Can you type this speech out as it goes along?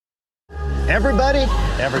Everybody,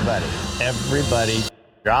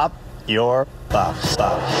 drop your buffs.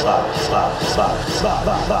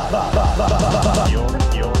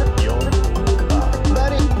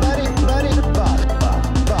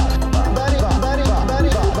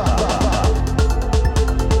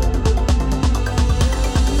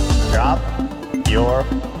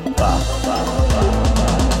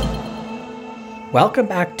 Welcome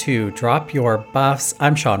back to Drop Your Buffs.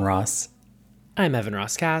 I'm Sean Ross. I'm Evan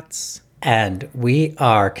Ross Katz. And we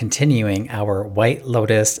are continuing our White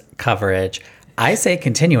Lotus coverage. I say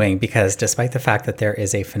continuing because despite the fact that there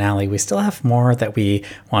is a finale, we still have more that we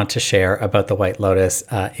want to share about the White Lotus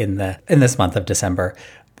in this month of December.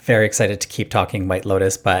 Very excited to keep talking White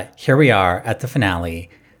Lotus, but here we are at the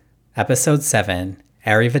finale, episode 7,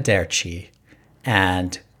 Arrivederci,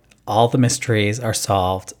 and all the mysteries are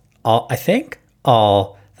solved. I think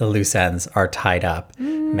all the loose ends are tied up.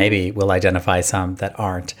 Maybe we'll identify some that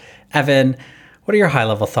aren't. Evan, what are your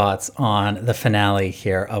high-level thoughts on the finale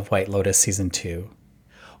here of White Lotus Season 2?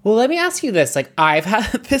 Well, let me ask you this. I've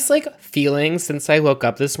had this, feeling since I woke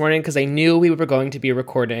up this morning because I knew we were going to be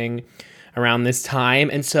recording around this time.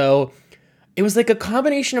 And so it was a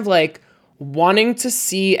combination of, wanting to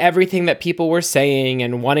see everything that people were saying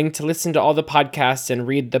and wanting to listen to all the podcasts and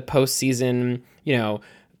read the post-season,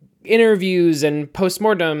 interviews and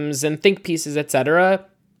postmortems and think pieces, etc.,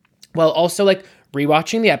 while also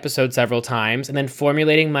rewatching the episode several times and then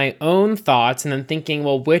formulating my own thoughts and then thinking,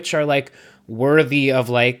 well, which are worthy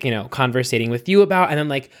of conversating with you about. And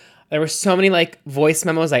then there were so many voice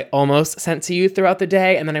memos I almost sent to you throughout the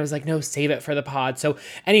day. And then I was like, no, save it for the pod. So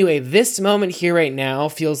anyway, this moment here right now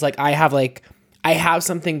feels like I have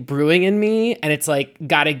something brewing in me and it's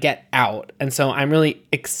gotta get out. And so I'm really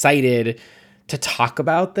excited to talk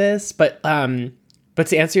about this, but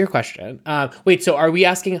to answer your question, wait, so are we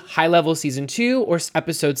asking high-level season 2 or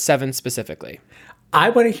episode 7 specifically? I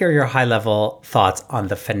want to hear your high-level thoughts on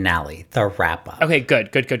the finale, the wrap-up. Okay, good.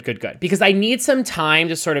 Because I need some time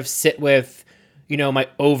to sort of sit with, my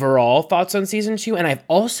overall thoughts on season 2, and I've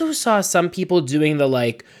also saw some people doing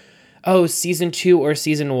the season 2 or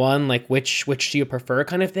season 1, which do you prefer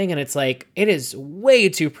kind of thing. And it's it is way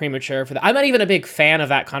too premature for that. I'm not even a big fan of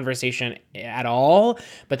that conversation at all,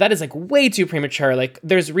 but that is way too premature.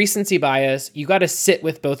 There's recency bias. You got to sit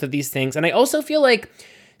with both of these things. And I also feel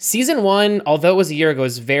season 1, although it was a year ago,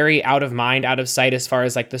 is very out of mind, out of sight as far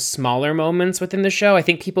as the smaller moments within the show. I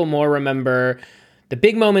think people more remember the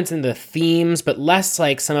big moments and the themes, but less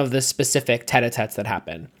some of the specific tete-a-tetes that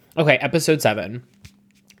happen. Okay, episode 7.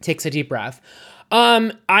 Takes a deep breath.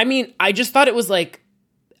 I just thought it was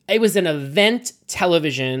it was an event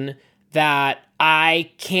television that I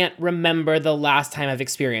can't remember the last time I've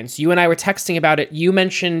experienced. You and I were texting about it. You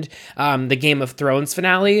mentioned the Game of Thrones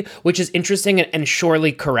finale, which is interesting and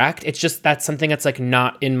surely correct. It's just that's something that's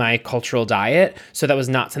not in my cultural diet. So that was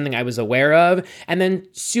not something I was aware of. And then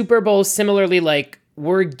Super Bowl, similarly,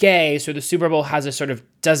 we're gay, so the Super Bowl has a sort of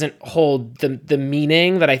doesn't hold the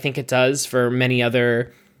meaning that I think it does for many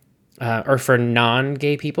other or for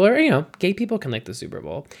non-gay people, or, gay people can like the Super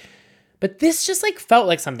Bowl. But this just felt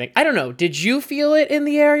like something. I don't know. Did you feel it in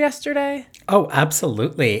the air yesterday? Oh,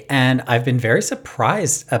 absolutely. And I've been very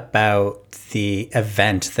surprised about the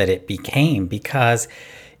event that it became because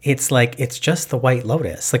it's just the White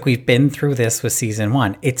Lotus. We've been through this with season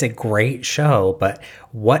 1. It's a great show, but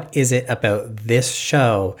what is it about this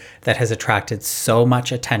show that has attracted so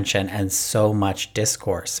much attention and so much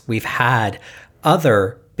discourse? We've had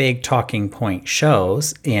other big talking point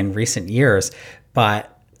shows in recent years,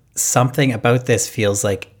 but something about this feels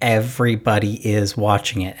like everybody is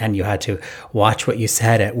watching it, and you had to watch what you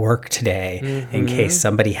said at work today in case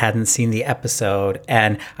somebody hadn't seen the episode.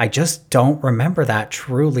 And I just don't remember that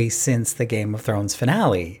truly since the Game of Thrones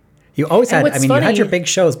finale. You always had, you had your big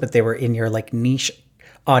shows, but they were in your niche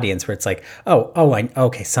audience where it's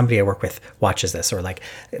okay, somebody I work with watches this, or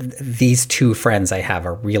these two friends I have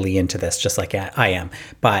are really into this, just like I am.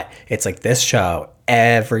 But it's this show,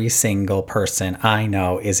 every single person I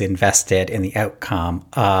know is invested in the outcome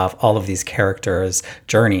of all of these characters'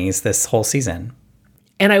 journeys this whole season.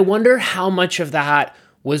 And I wonder how much of that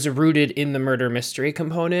was rooted in the murder mystery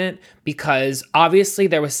component, because obviously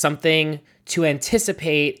there was something to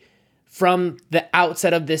anticipate from the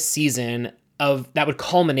outset of this season of that would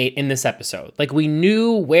culminate in this episode. We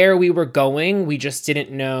knew where we were going, we just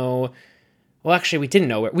didn't know. Well, actually, we didn't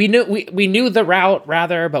know where. We knew the route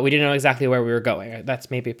rather, but we didn't know exactly where we were going.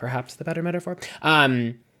 That's maybe perhaps the better metaphor.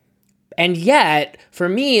 And yet, for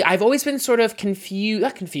me, I've always been sort of confused.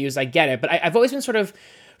 Not confused, I get it, but I've always been sort of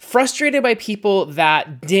frustrated by people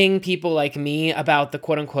that ding people like me about the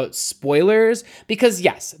quote unquote spoilers, because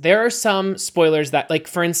yes, there are some spoilers that, like,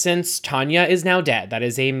 for instance, Tanya is now dead. That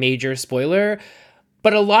is a major spoiler.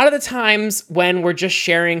 But a lot of the times when we're just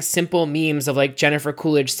sharing simple memes of like Jennifer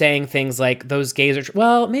Coolidge saying things like those gays are,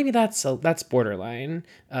 well, maybe that's borderline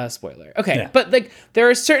spoiler. Okay. Yeah. But like there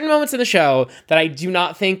are certain moments in the show that I do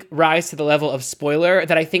not think rise to the level of spoiler,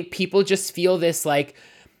 that I think people just feel this like,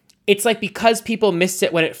 it's like because people missed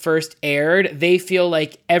it when it first aired, they feel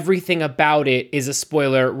like everything about it is a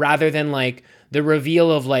spoiler rather than like the reveal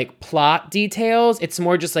of like plot details. It's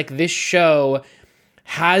more just like this show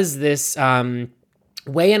has this,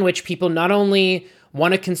 way in which people not only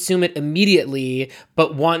want to consume it immediately,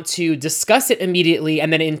 but want to discuss it immediately.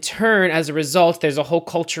 And then in turn, as a result, there's a whole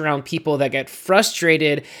culture around people that get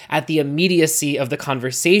frustrated at the immediacy of the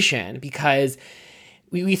conversation, because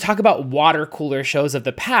we talk about water cooler shows of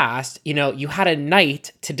the past, you know, you had a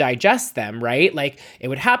night to digest them, right? Like it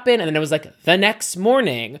would happen and then it was like the next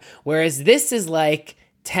morning, whereas this is like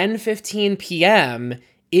 10:15 p.m.,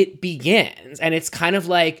 it begins. And it's kind of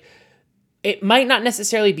like, it might not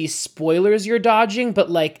necessarily be spoilers you're dodging, but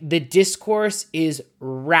like the discourse is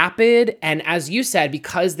rapid. And as you said,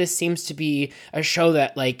 because this seems to be a show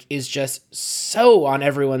that like is just so on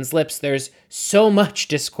everyone's lips, there's so much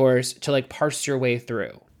discourse to like parse your way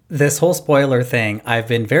through. This whole spoiler thing, I've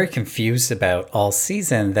been very confused about all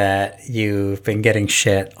season, that you've been getting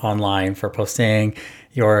shit online for posting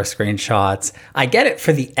your screenshots. I get it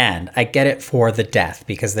for the end. I get it for the death,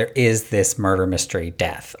 because there is this murder mystery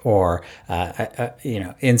death, or, you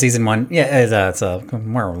know, in season 1, yeah, it's a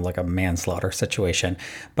more like a manslaughter situation.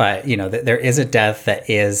 But, you know, there is a death that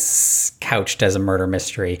is couched as a murder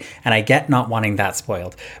mystery. And I get not wanting that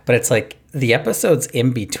spoiled. But it's like the episodes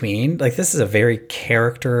in between, like this is a very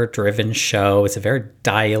character-driven show. It's a very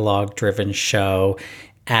dialogue-driven show.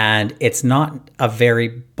 And it's not a very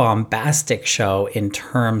bombastic show in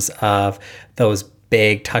terms of those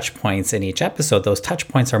big touch points in each episode. Those touch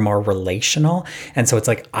points are more relational. And so it's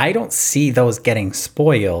like, I don't see those getting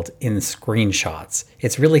spoiled in screenshots.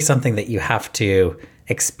 It's really something that you have to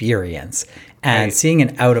experience. And right. Seeing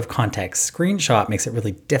an out of context screenshot makes it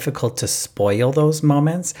really difficult to spoil those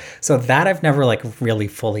moments. So that I've never like really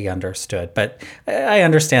fully understood. But I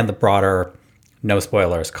understand the broader no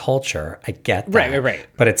spoilers culture. I get that. Right.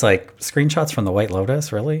 But it's like screenshots from the White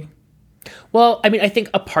Lotus, really? Well, I mean, I think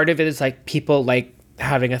a part of it is like people like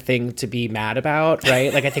having a thing to be mad about,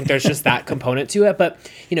 right? Like I think there's just that component to it. But,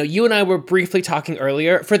 you know, you and I were briefly talking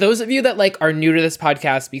earlier. For those of you that like are new to this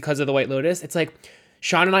podcast because of the White Lotus, it's like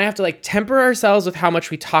Sean and I have to like temper ourselves with how much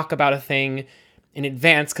we talk about a thing in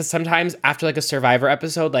advance. Because sometimes after like a Survivor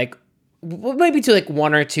episode, like we'll maybe do like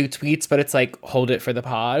 1 or 2 tweets, but it's like, hold it for the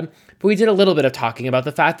pod. But we did a little bit of talking about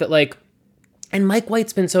the fact that like, and Mike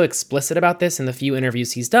White's been so explicit about this in the few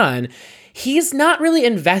interviews he's done, he's not really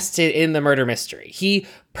invested in the murder mystery. He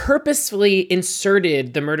purposefully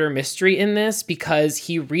inserted the murder mystery in this because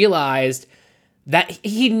he realized that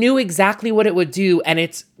he knew exactly what it would do, and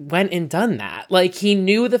it's went and done that. Like, he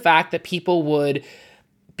knew the fact that people would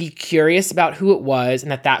be curious about who it was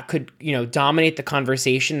and that could, you know, dominate the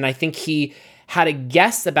conversation. And I think he had a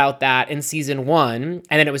guess about that in season 1, and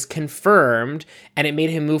then it was confirmed, and it made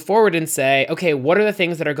him move forward and say, okay, what are the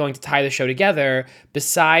things that are going to tie the show together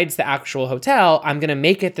besides the actual hotel? I'm going to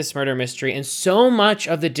make it this murder mystery. And so much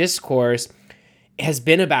of the discourse has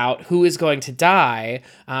been about who is going to die,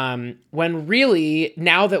 when really,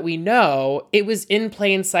 now that we know, it was in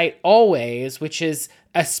plain sight always, which is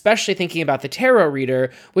especially thinking about the tarot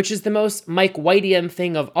reader, which is the most Mike Whiteian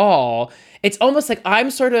thing of all. It's almost like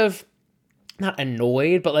I'm sort of not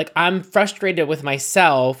annoyed, but like I'm frustrated with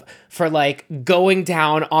myself for like going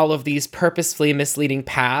down all of these purposefully misleading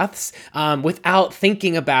paths without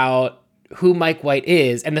thinking about who Mike White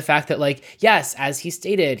is, and the fact that like, yes, as he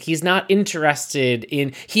stated, he's not interested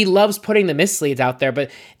in, he loves putting the misleads out there, but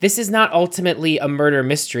this is not ultimately a murder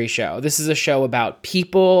mystery show. This is a show about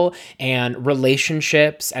people and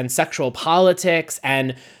relationships and sexual politics,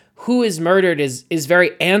 and who is murdered is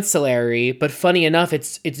very ancillary, but funny enough,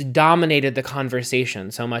 it's dominated the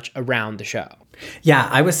conversation so much around the show. Yeah,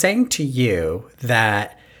 I was saying to you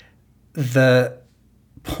that the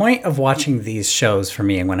point of watching these shows for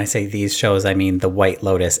me, and when I say these shows, I mean The White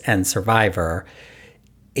Lotus and Survivor,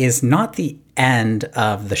 is not the end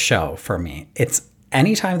of the show for me. It's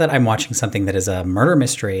anytime that I'm watching something that is a murder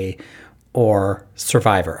mystery or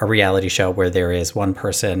Survivor, a reality show where there is one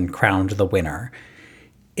person crowned the winner,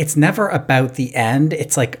 it's never about the end.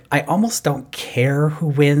 It's like, I almost don't care who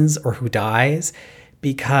wins or who dies,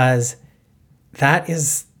 because that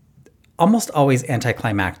is almost always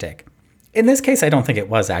anticlimactic. In this case, I don't think it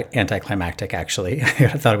was anticlimactic, actually.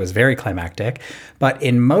 I thought it was very climactic. But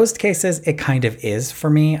in most cases, it kind of is for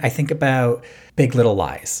me. I think about Big Little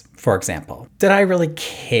Lies, for example. Did I really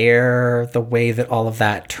care the way that all of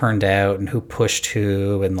that turned out and who pushed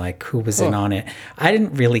who and like who was in on it? I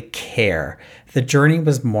didn't really care. The journey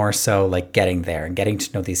was more so like getting there and getting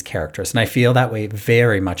to know these characters. And I feel that way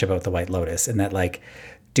very much about The White Lotus, in that like,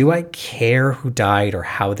 do I care who died or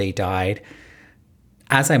how they died?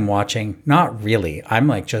 As I'm watching, not really. I'm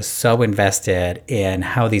like just so invested in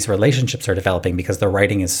how these relationships are developing because the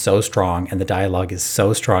writing is so strong and the dialogue is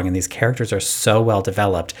so strong and these characters are so well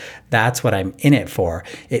developed. That's what I'm in it for.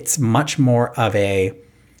 It's much more of a,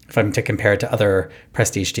 if I'm to compare it to other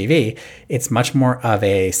prestige TV, it's much more of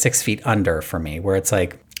a 6 Feet Under for me, where it's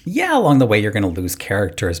like, yeah, along the way you're going to lose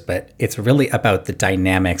characters, but it's really about the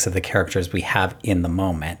dynamics of the characters we have in the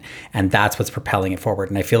moment. And that's what's propelling it forward.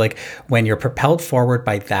 And I feel like when you're propelled forward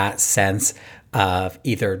by that sense of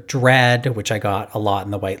either dread, which I got a lot in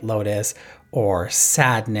The White Lotus, or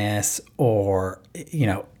sadness, or, you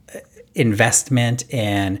know, investment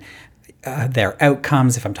in their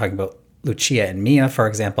outcomes, if I'm talking about Lucia and Mia, for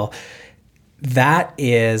example, that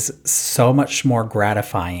is so much more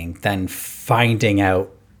gratifying than finding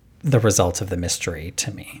out the results of the mystery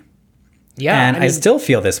to me. Yeah. And I still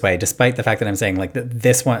feel this way, despite the fact that I'm saying like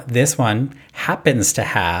this one happens to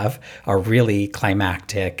have a really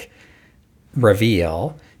climactic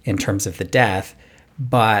reveal in terms of the death.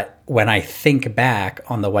 But when I think back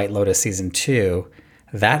on The White Lotus season 2,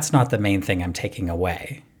 that's not the main thing I'm taking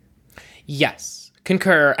away. Yes,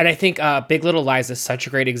 concur. And I think Big Little Lies is such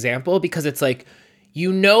a great example because it's like,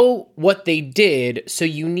 you know what they did, so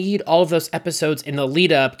you need all of those episodes in the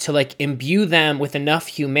lead up to like imbue them with enough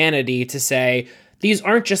humanity to say, these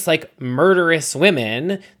aren't just like murderous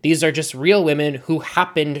women. These are just real women who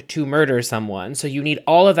happened to murder someone. So you need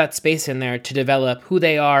all of that space in there to develop who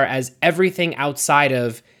they are as everything outside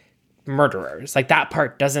of murderers. Like that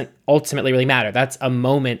part doesn't ultimately really matter. That's a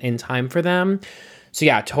moment in time for them. So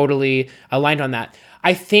yeah, totally aligned on that.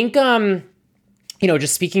 I think, you know,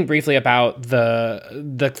 just speaking briefly about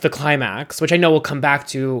the climax, which I know we'll come back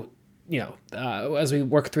to, you know, as we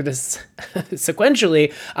work through this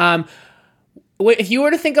sequentially. If you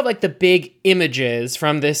were to think of like the big images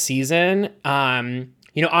from this season,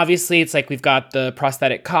 you know, obviously it's like we've got the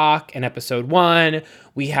prosthetic cock in episode 1.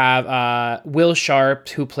 We have Will Sharp,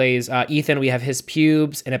 who plays Ethan. We have his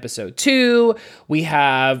pubes in episode 2. We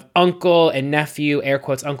have uncle and nephew, air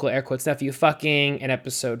quotes uncle, air quotes nephew, fucking in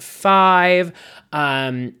episode 5.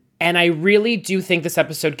 And I really do think this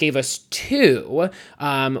episode gave us 2,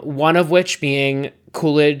 one of which being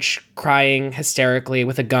Coolidge crying hysterically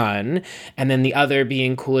with a gun, and then the other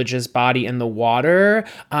being Coolidge's body in the water.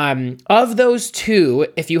 Of those 2,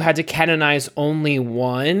 if you had to canonize only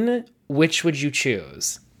one, which would you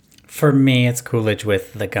choose? For me, it's Coolidge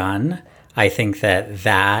with the gun. I think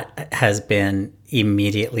that has been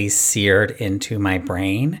immediately seared into my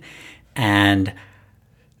brain. And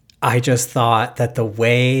I just thought that the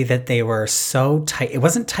way that they were so tight, it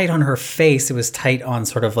wasn't tight on her face, it was tight on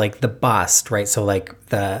sort of like the bust, right? So like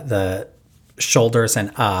the shoulders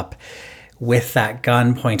and up, with that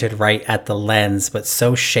gun pointed right at the lens, but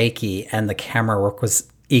so shaky, and the camera work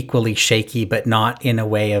was equally shaky, but not in a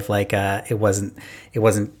way of like it wasn't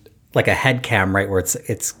like a head cam, right, where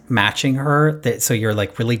it's matching her, so you're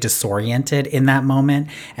like really disoriented in that moment,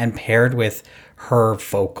 and paired with her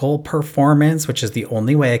vocal performance, which is the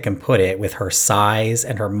only way I can put it, with her sighs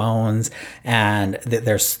and her moans, and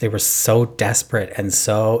they were so desperate and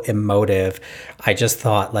so emotive. I just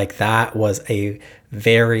thought like that was a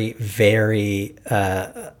very, very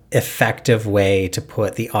effective way to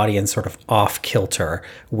put the audience sort of off kilter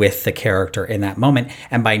with the character in that moment.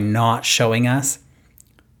 And by not showing us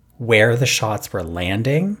where the shots were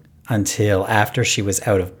landing until after she was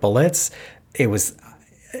out of bullets, it was,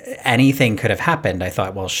 anything could have happened. I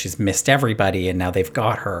thought, well, she's missed everybody and now they've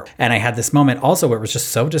got her. And I had this moment also where it was just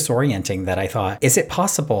so disorienting that I thought, is it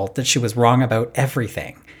possible that she was wrong about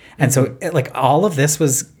everything? And so like all of this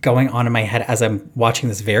was going on in my head as I'm watching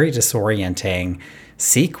this very disorienting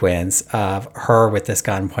sequence of her with this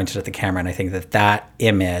gun pointed at the camera. And I think that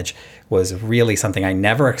image was really something I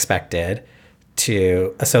never expected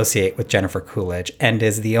to associate with Jennifer Coolidge, and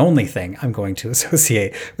is the only thing I'm going to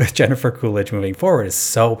associate with Jennifer Coolidge moving forward. Is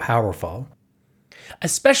so powerful.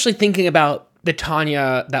 Especially thinking about the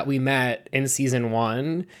Tanya that we met in season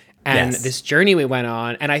 1 and this journey we went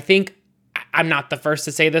on. And I think I'm not the first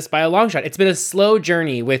to say this by a long shot. It's been a slow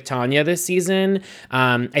journey with Tanya this season.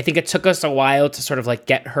 I think it took us a while to sort of like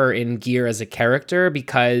get her in gear as a character,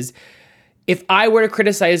 because if I were to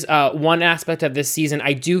criticize one aspect of this season,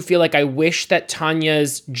 I do feel like I wish that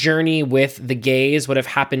Tanya's journey with the gays would have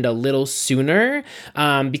happened a little sooner,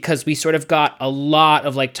 because we sort of got a lot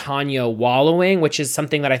of like Tanya wallowing, which is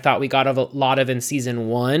something that I thought we got a lot of in season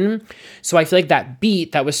 1. So I feel like that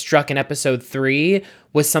beat that was struck in episode 3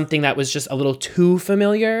 was something that was just a little too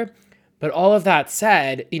familiar. But all of that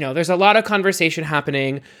said, you know, there's a lot of conversation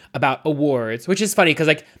happening about awards, which is funny because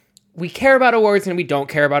like, we care about awards and we don't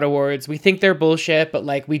care about awards. We think they're bullshit, but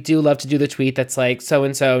like we do love to do the tweet that's like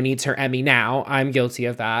so-and-so needs her Emmy now. I'm guilty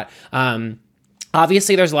of that.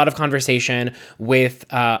 Obviously, there's a lot of conversation with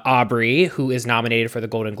Aubrey, who is nominated for the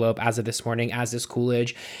Golden Globe as of this morning, as is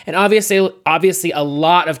Coolidge. And obviously a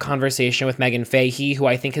lot of conversation with Meghan Fahy, who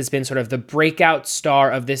I think has been sort of the breakout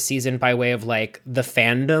star of this season by way of like the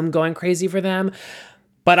fandom going crazy for them.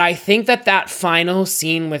 But I think that final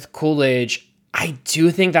scene with Coolidge, I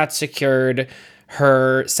do think that secured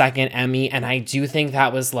her second Emmy, and I do think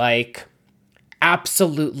that was like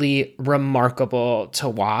absolutely remarkable to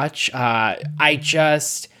watch. All I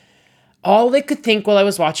could think while I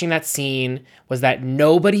was watching that scene was that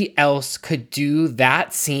nobody else could do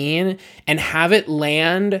that scene and have it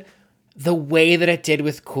land the way that it did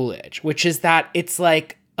with Coolidge, which is that it's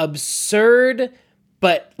like absurd,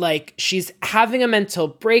 but like she's having a mental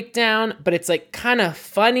breakdown, but it's like kind of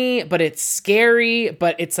funny, but it's scary,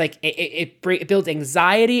 but it's like it builds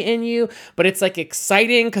anxiety in you, but it's like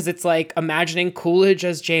exciting because it's like imagining Coolidge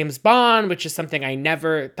as James Bond, which is something I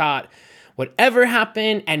never thought would ever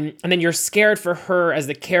happen. And then you're scared for her as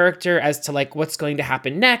the character as to like what's going to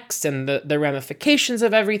happen next and the ramifications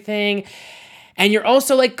of everything. And you're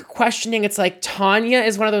also like questioning, it's like Tanya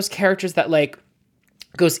is one of those characters that like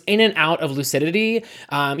goes in and out of lucidity.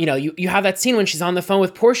 You have that scene when she's on the phone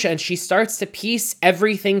with Portia and she starts to piece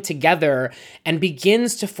everything together and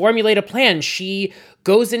begins to formulate a plan. She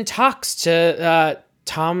goes and talks to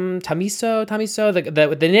Tamiso,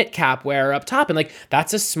 the knit cap wearer up top, and like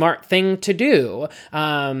that's a smart thing to do.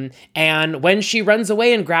 And when she runs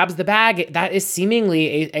away and grabs the bag, that is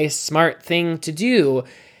seemingly a smart thing to do.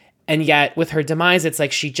 And yet with her demise, it's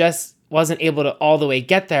like she just wasn't able to all the way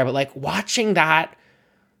get there. But like watching that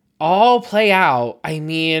all play out, I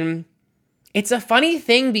mean, it's a funny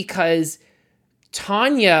thing because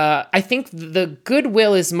Tanya, I think the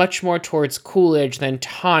goodwill is much more towards Coolidge than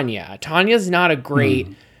Tanya. Tanya's not a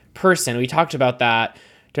great person. We talked about that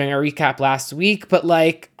during our recap last week, but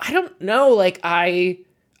like, I don't know, like I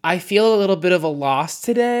feel a little bit of a loss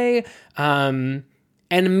today. And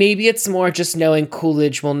maybe it's more just knowing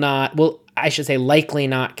Coolidge likely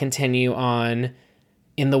not continue on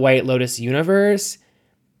in the White Lotus universe.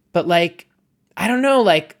 But like, I don't know,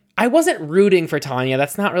 like I wasn't rooting for Tanya.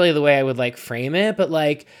 That's not really the way I would like frame it. But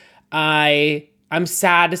like, I'm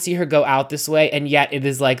sad to see her go out this way. And yet it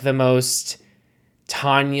is like the most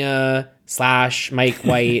Tanya / Mike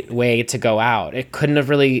White way to go out. It couldn't have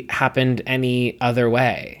really happened any other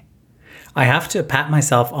way. I have to pat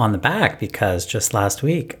myself on the back because just last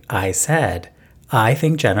week I said, I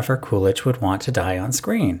think Jennifer Coolidge would want to die on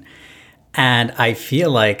screen. And I feel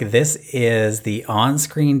like this is the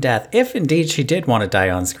on-screen death. If indeed she did want to die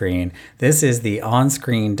on screen, this is the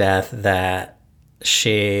on-screen death that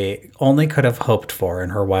she only could have hoped for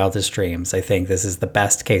in her wildest dreams. I think this is the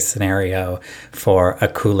best case scenario for a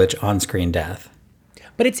Coolidge on-screen death.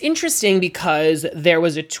 But it's interesting because there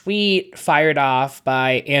was a tweet fired off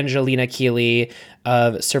by Angelina Keeley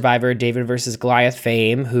of Survivor David vs. Goliath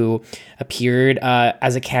fame, who appeared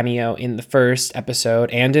as a cameo in the first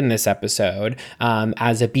episode and in this episode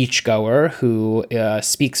as a beachgoer who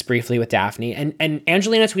speaks briefly with Daphne. And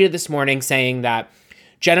Angelina tweeted this morning saying that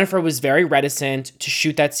Jennifer was very reticent to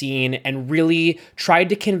shoot that scene and really tried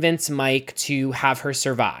to convince Mike to have her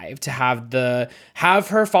survive, to have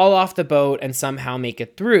her fall off the boat and somehow make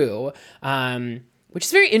it through, which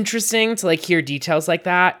is very interesting to like hear details like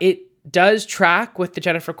that. It does track with the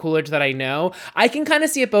Jennifer Coolidge that I know. I can kind of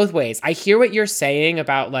see it both ways. I hear what you're saying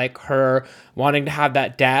about like her wanting to have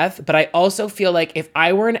that death, but I also feel like if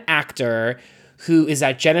I were an actor who is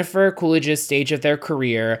at Jennifer Coolidge's stage of their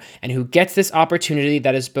career and who gets this opportunity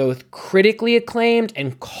that is both critically acclaimed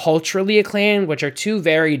and culturally acclaimed, which are two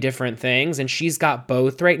very different things, and she's got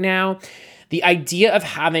both right now, the idea of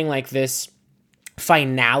having like this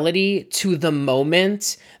finality to the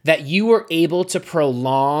moment that you were able to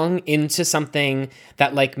prolong into something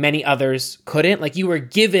that like many others couldn't, like you were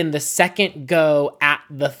given the second go at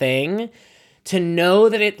the thing, to know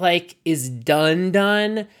that it like is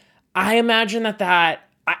done, I imagine I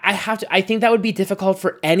think that would be difficult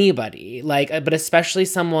for anybody, like, but especially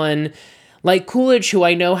someone like Coolidge, who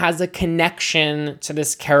I know has a connection to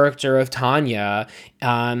this character of Tanya,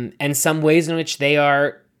 and some ways in which they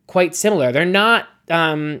are quite similar. They're not,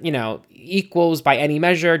 equals by any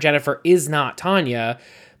measure. Jennifer is not Tanya,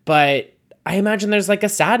 but I imagine there's like a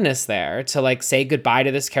sadness there to like say goodbye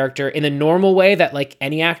to this character in the normal way that like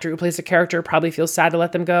any actor who plays a character probably feels sad to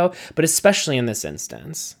let them go, but especially in this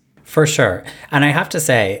instance. For sure. And I have to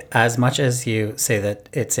say, as much as you say that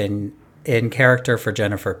it's in character for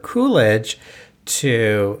Jennifer Coolidge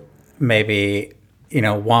to maybe,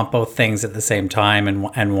 want both things at the same time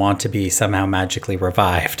and want to be somehow magically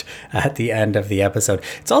revived at the end of the episode.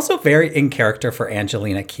 It's also very in character for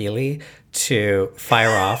Angelina Keeley to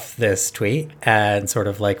fire off this tweet and sort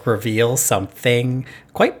of like reveal something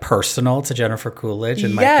quite personal to Jennifer Coolidge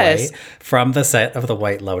and Mike White from the set of The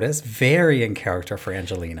White Lotus. Very in character for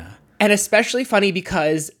Angelina. And especially funny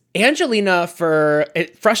because Angelina,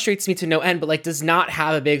 it frustrates me to no end, but like does not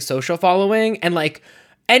have a big social following, and like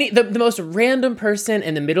the most random person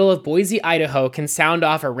in the middle of Boise, Idaho can sound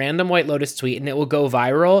off a random White Lotus tweet and it will go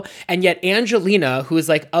viral. And yet Angelina, who is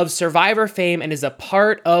like of Survivor fame and is a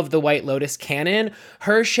part of the White Lotus canon,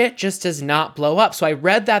 her shit just does not blow up. So I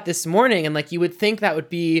read that this morning, and like you would think that would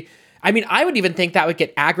be, I would even think that would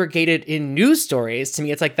get aggregated in news stories. To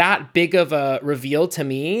me, it's like that big of a reveal to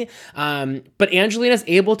me. But Angelina's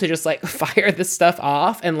able to just like fire this stuff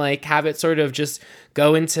off and like have it sort of just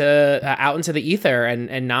go out into the ether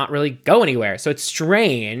and not really go anywhere. So it's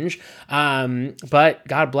strange. But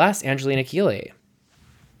God bless Angelina Keeley.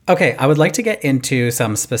 Okay, I would like to get into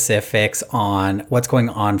some specifics on what's going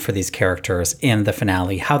on for these characters in the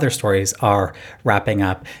finale, how their stories are wrapping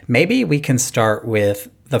up. Maybe we can start with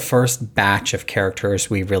the first batch of characters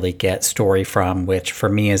we really get story from, which for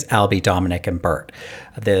me is Albie, Dominic, and Bert.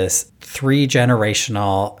 This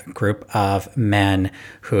 3-generational group of men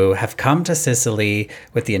who have come to Sicily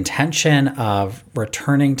with the intention of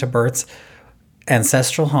returning to Bert's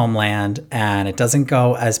ancestral homeland, and it doesn't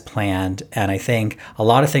go as planned. And I think a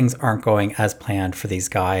lot of things aren't going as planned for these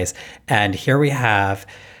guys. And here we have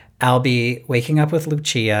Albie waking up with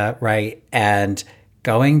Lucia, right? And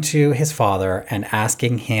going to his father and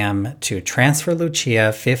asking him to transfer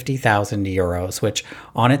Lucia 50,000 euros, which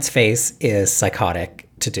on its face is psychotic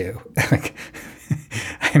to do.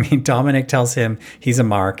 Dominic tells him he's a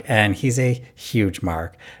mark, and he's a huge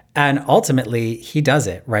mark. And ultimately, he does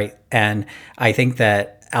it, right? And I think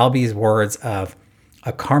that Albie's words of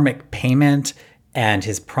a karmic payment and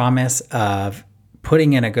his promise of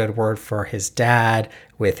putting in a good word for his dad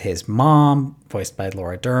with his mom, voiced by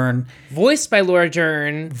Laura Dern. Voiced by Laura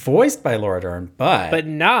Dern, but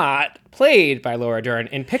not played by Laura Dern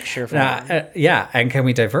in picture form. Yeah, and can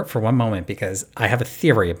we divert for one moment, because I have a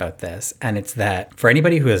theory about this, and it's that for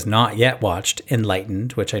anybody who has not yet watched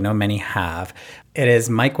Enlightened, which I know many have, it is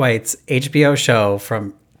Mike White's HBO show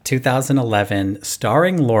from 2011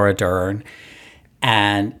 starring Laura Dern,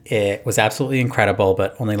 and it was absolutely incredible,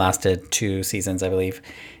 but only lasted 2 seasons, I believe.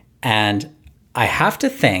 And I have to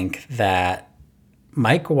think that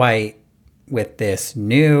Mike White, with this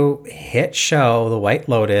new hit show, The White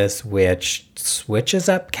Lotus, which switches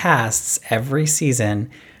up casts every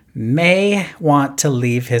season, may want to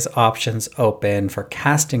leave his options open for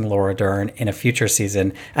casting Laura Dern in a future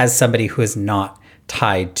season as somebody who is not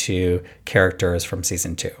tied to characters from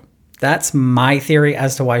season 2. That's my theory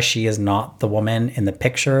as to why she is not the woman in the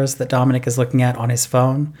pictures that Dominic is looking at on his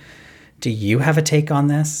phone. Do you have a take on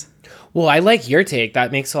this? Well, I like your take.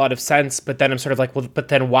 That makes a lot of sense. But then I'm sort of like, well, but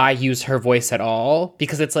then why use her voice at all?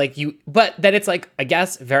 Because it's like but then it's like, I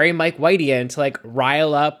guess, very Mike Whiteian to like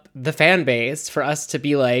rile up the fan base for us to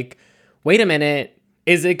be like, wait a minute,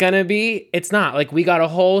 is it gonna be? It's not. Like, we got a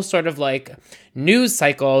whole sort of like news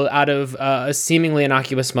cycle out of a seemingly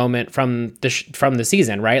innocuous moment from the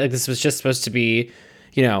season, right? Like, this was just supposed to be,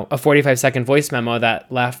 a 45-second voice memo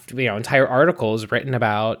that left, entire articles written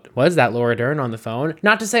about, was that Laura Dern on the phone?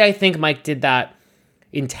 Not to say I think Mike did that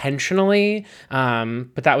intentionally,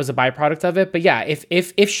 but that was a byproduct of it. But yeah,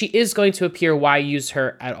 if she is going to appear, why use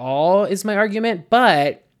her at all is my argument.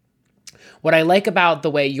 But what I like about the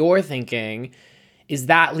way you're thinking is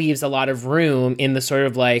that leaves a lot of room in the sort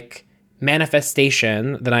of like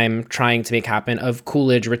manifestation that I'm trying to make happen of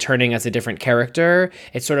Coolidge returning as a different character.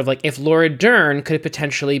 It's sort of like if Laura Dern could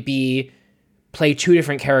potentially play 2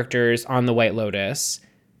 different characters on The White Lotus,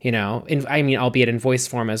 albeit in voice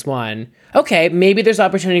form as one. Okay, maybe there's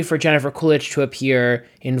opportunity for Jennifer Coolidge to appear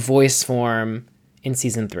in voice form in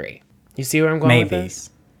season 3. You see where I'm going with this?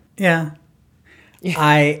 Yeah.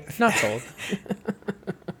 I'm not sold.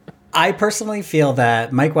 I personally feel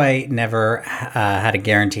that Mike White never had a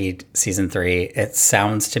guaranteed season 3. It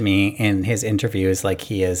sounds to me in his interviews like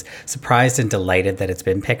he is surprised and delighted that it's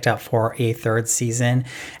been picked up for a 3rd season.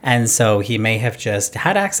 And so he may have just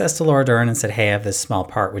had access to Laura Dern and said, hey, I have this small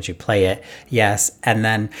part. Would you play it? Yes. And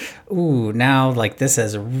then, now like this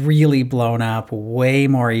has really blown up way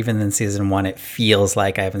more even than season 1. It feels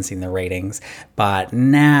like I haven't seen the ratings, but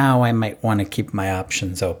now I might want to keep my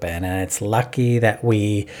options open. And it's lucky that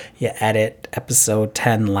we edit episode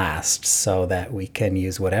 10 last so that we can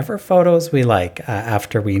use whatever photos we like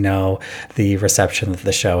after we know the reception that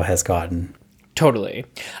the show has gotten. Totally.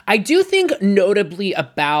 I do think notably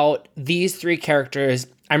about these 3 characters,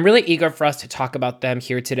 I'm really eager for us to talk about them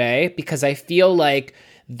here today because I feel like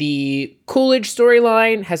the Coolidge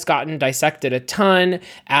storyline has gotten dissected a ton,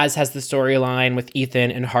 as has the storyline with Ethan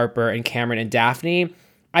and Harper and Cameron and Daphne.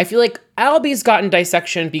 I feel like Albie's gotten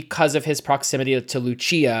dissection because of his proximity to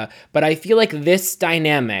Lucia, but I feel like this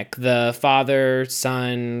dynamic, the father,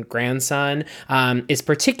 son, grandson, is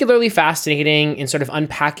particularly fascinating in sort of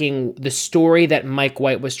unpacking the story that Mike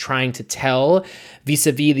White was trying to tell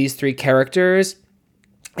vis-a-vis these 3 characters.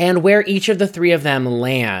 And where each of the 3 of them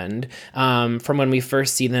land from when we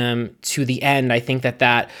first see them to the end. I think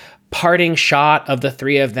that parting shot of the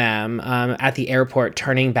 3 of them at the airport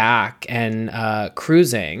turning back and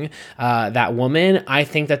cruising that woman, I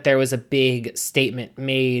think that there was a big statement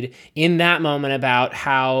made in that moment about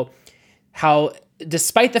how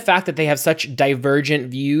despite the fact that they have such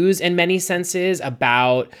divergent views in many senses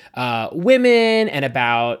about women and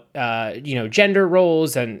about gender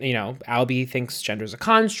roles, and Albie thinks gender is a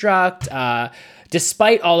construct.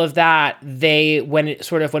 Despite all of that,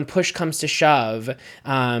 when push comes to shove,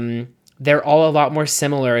 they're all a lot more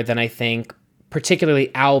similar than I think particularly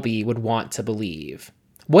Albie would want to believe.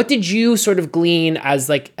 What did you sort of glean as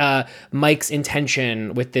like Mike's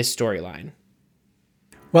intention with this storyline?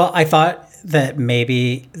 Well, I thought that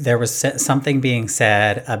maybe there was something being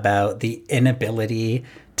said about the inability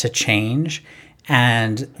to change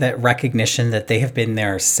and that recognition that they have been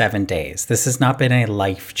there 7 days. This has not been a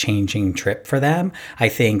life-changing trip for them. I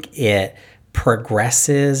think it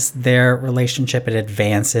progresses their relationship. It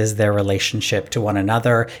advances their relationship to one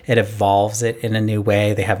another. It evolves it in a new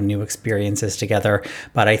way. They have new experiences together.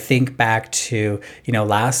 But I think back to,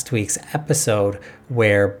 last week's episode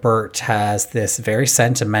where Bert has this very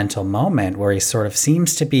sentimental moment where he sort of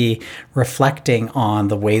seems to be reflecting on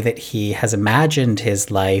the way that he has imagined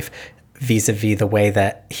his life vis-a-vis the way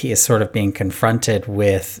that he is sort of being confronted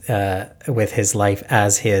with his life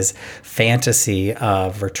as his fantasy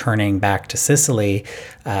of returning back to Sicily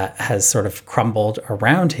has sort of crumbled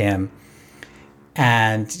around him.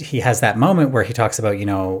 And he has that moment where he talks about,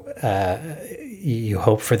 you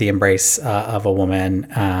hope for the embrace of a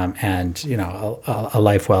woman and, a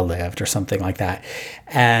life well lived or something like that.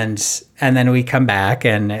 And then we come back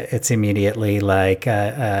and it's immediately like,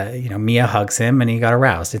 Mia hugs him and he got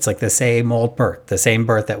aroused. It's like the same old Bert, the same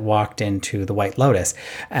Bert that walked into the White Lotus.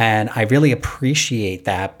 And I really appreciate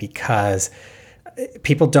that because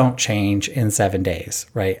people don't change in 7 days,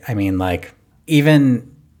 right? I mean, like even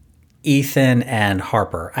Ethan and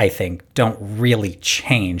Harper, I think, don't really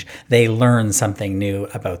change. They learn something new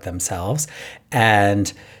about themselves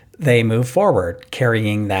and they move forward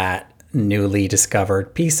carrying that newly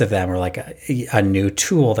discovered piece of them or like a new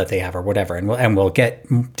tool that they have or whatever. And we'll get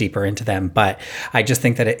deeper into them. But I just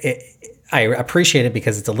think that I appreciate it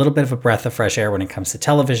because it's a little bit of a breath of fresh air when it comes to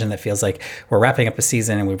television that feels like we're wrapping up a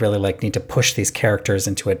season and we really need to push these characters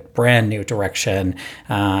into a brand new direction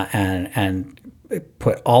and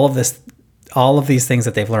put all of these things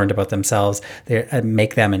that they've learned about themselves,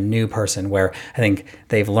 make them a new person where I think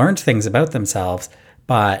they've learned things about themselves,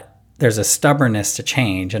 but there's a stubbornness to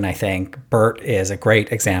change. And I think Bert is a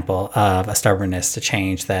great example of a stubbornness to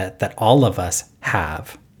change that all of us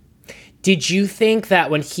have. Did you think that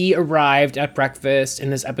when he arrived at breakfast in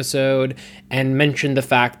this episode and mentioned the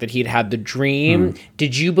fact that he'd had the dream,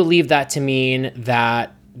 did you believe that to mean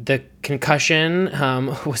that the concussion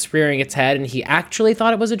was rearing its head and he actually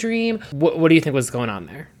thought it was a dream? What do you think was going on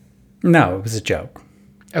there? No, it was a joke.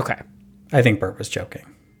 Okay. I think Bert was joking.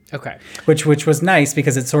 Okay. Which was nice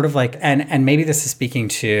because it's sort of like, and maybe this is speaking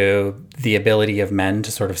to the ability of men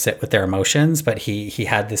to sort of sit with their emotions, but he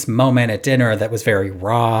had this moment at dinner that was very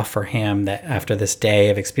raw for him, that after this day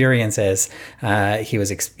of experiences, he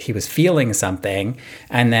was feeling something,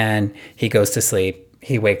 and then he goes to sleep,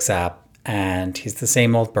 he wakes up, and he's the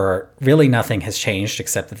same old Bert. Really nothing has changed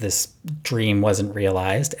except that this dream wasn't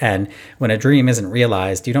realized. And when a dream isn't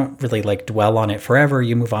realized, you don't really like dwell on it forever.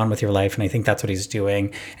 You move on with your life. And I think that's what he's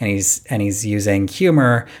doing. And he's using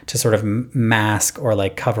humor to sort of mask or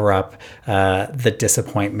like cover up the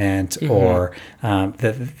disappointment or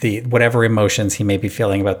the whatever emotions he may be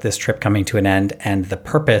feeling about this trip coming to an end and the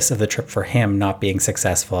purpose of the trip for him not being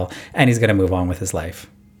successful. And he's going to move on with his life.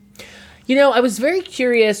 You know, I was very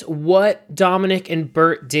curious what Dominic and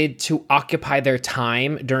Bert did to occupy their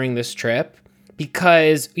time during this trip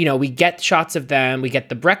because, you know, we get shots of them, we get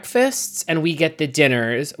the breakfasts and we get the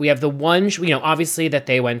dinners. We have the one, you know, obviously that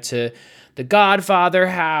they went to the Godfather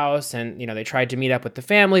house and, you know, they tried to meet up with the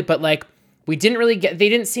family, but like we didn't really get, they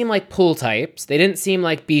didn't seem like pool types. They didn't seem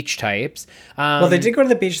like beach types. Well, they did go to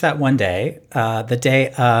the beach that one day, the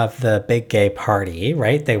day of the big gay party,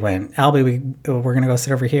 right? They went, Albie, we're going to go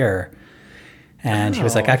sit over here. And he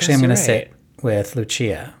was like, actually, I'm going to sit with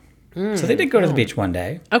Lucia. So they did go to the beach one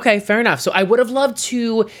day. Okay, fair enough. So I would have loved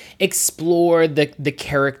to explore the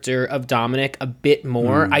character of Dominic a bit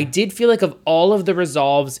more. I did feel like of all of the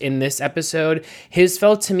resolves in this episode, his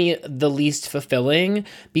felt to me the least fulfilling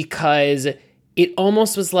because it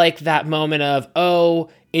almost was like that moment of, oh,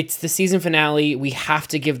 it's the season finale. We have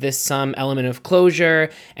to give this some element of closure.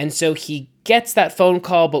 And so he gets that phone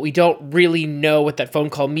call, but we don't really know what that phone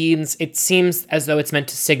call means. It seems as though it's meant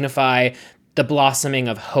to signify the blossoming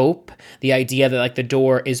of hope, the idea that like the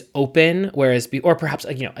door is open, whereas, or perhaps,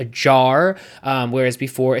 you know, ajar, whereas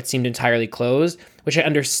before it seemed entirely closed, which I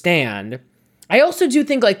understand. I also do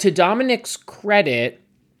think, like, to Dominic's credit,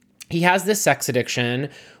 he has this sex addiction.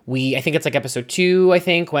 I think it's like episode 2, I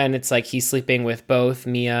think, when it's like he's sleeping with both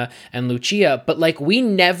Mia and Lucia, but like we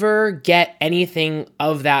never get anything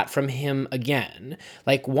of that from him again.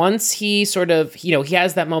 Like once he sort of, you know, he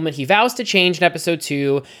has that moment, he vows to change in episode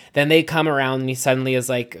 2, then they come around and he suddenly is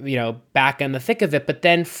like, you know, back in the thick of it. But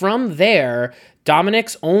then from there,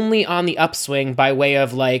 Dominic's only on the upswing by way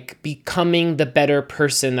of like becoming the better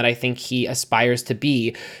person that I think he aspires to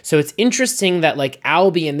be. So it's interesting that like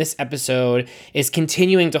Albie in this episode is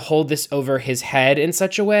continuing to hold this over his head in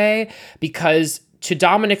such a way because to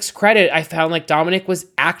Dominic's credit, I found like Dominic was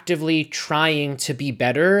actively trying to be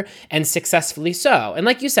better and successfully so. And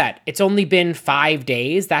like you said, it's only been 5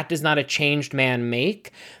 days. That does not a changed man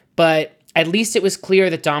make, but at least it was clear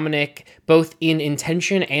that Dominic, both in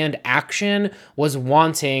intention and action, was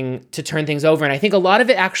wanting to turn things over. And I think a lot of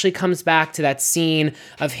it actually comes back to that scene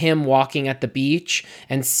of him walking at the beach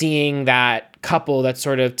and seeing that couple that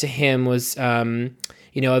sort of to him was,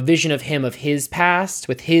 you know, a vision of him, of his past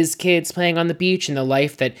with his kids playing on the beach and the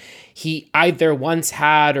life that he either once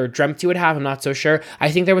had or dreamt he would have. I'm not so sure.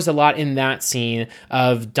 I think there was a lot in that scene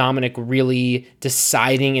of Dominic really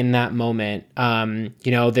deciding in that moment.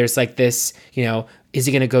 You know, there's like this, you know, is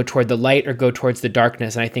he going to go toward the light or go towards the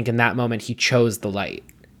darkness? And I think in that moment he chose the light.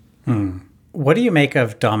 What do you make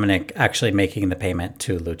of Dominic actually making the payment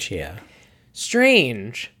to Lucia?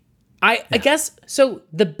 Strange. I guess, so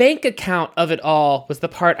the bank account of it all was the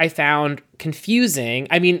part I found confusing.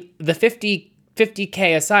 I mean, the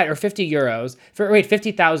 50K aside, or 50 euros,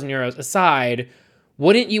 50,000 euros aside,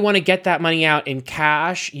 wouldn't you want to get that money out in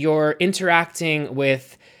cash? You're interacting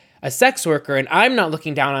with a sex worker, and I'm not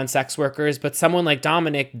looking down on sex workers, but someone like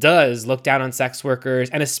Dominic does look down on sex workers,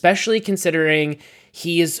 and especially considering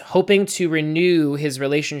he is hoping to renew his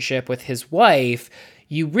relationship with his wife,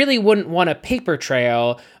 you really wouldn't want a paper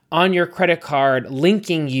trail on your credit card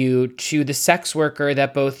linking you to the sex worker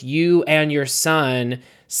that both you and your son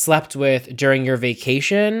slept with during your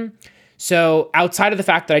vacation. So outside of the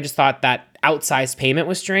fact that I just thought that outsized payment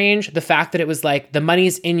was strange, the fact that it was like the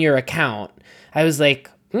money's in your account, I was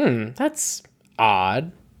like, that's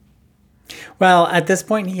odd. Well, at this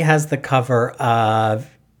point, he has the cover of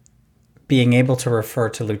being able to refer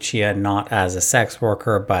to Lucia not as a sex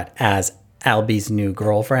worker, but as Albie's new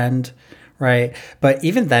girlfriend, right? But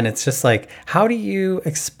even then, it's just like, how do you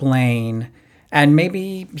explain? And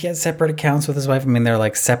maybe he has separate accounts with his wife. I mean, they're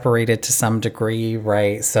like separated to some degree,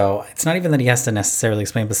 right? So it's not even that he has to necessarily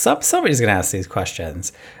explain, but somebody's going to ask these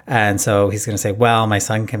questions. And so he's going to say, well, my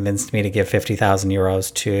son convinced me to give 50,000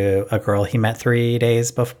 euros to a girl he met 3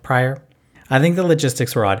 days prior. I think the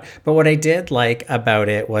logistics were odd. But what I did like about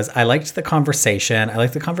it was I liked the conversation. I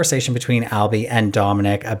liked the conversation between Albie and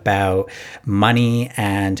Dominic about money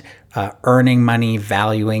and earning money,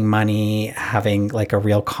 valuing money, having like a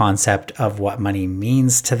real concept of what money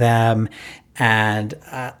means to them. And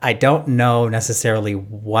I don't know necessarily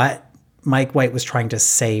what Mike White was trying to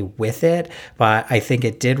say with it, but I think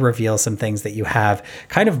it did reveal some things that you have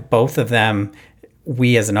kind of both of them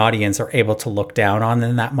we as an audience are able to look down on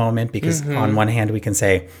in that moment, because on one hand we can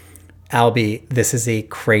say, Albie, this is a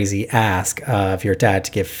crazy ask of your dad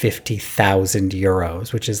to give 50,000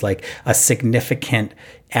 euros, which is like a significant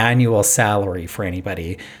annual salary for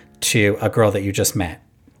anybody, to a girl that you just met,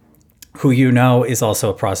 who you know is also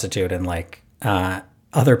a prostitute, and like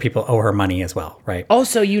other people owe her money as well, right?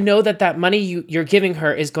 Also, you know that money you're giving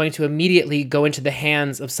her is going to immediately go into the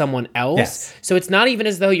hands of someone else. Yes. So it's not even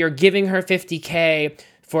as though you're giving her 50K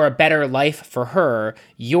for a better life for her.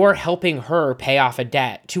 You're helping her pay off a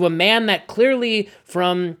debt to a man that clearly,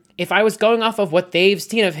 from, if I was going off of what they've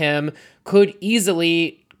seen of him, could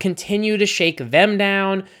easily continue to shake them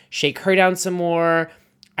down, shake her down some more.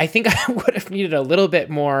 I think I would have needed a little bit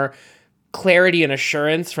more clarity and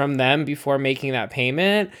assurance from them before making that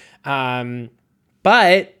payment. But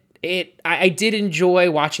I did enjoy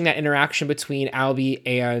watching that interaction between Albie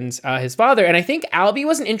and his father. And I think Albie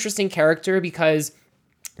was an interesting character because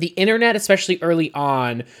the internet, especially early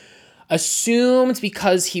on, assumed,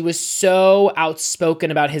 because he was so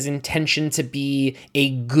outspoken about his intention to be a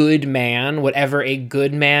good man, whatever a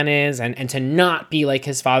good man is, and to not be like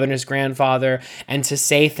his father and his grandfather, and to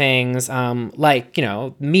say things like, you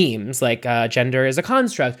know, memes, like gender is a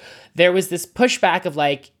construct. There was this pushback of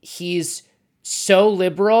like, he's so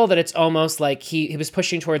liberal that it's almost like he was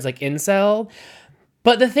pushing towards like incel.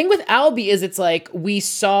 But the thing with Albie is it's like we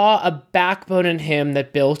saw a backbone in him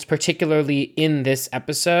that built, particularly in this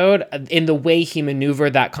episode, in the way he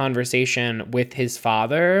maneuvered that conversation with his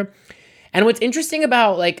father. And what's interesting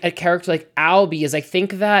about like a character like Albie is I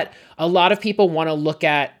think that a lot of people want to look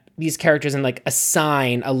at these characters and like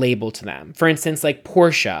assign a label to them. For instance, like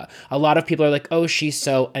Portia, a lot of people are like, oh, she's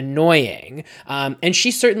so annoying. And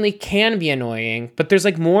she certainly can be annoying, but there's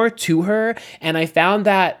like more to her. And I found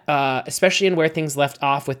that, especially in where things left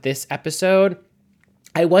off with this episode,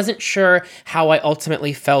 I wasn't sure how I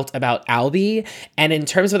ultimately felt about Albie. And in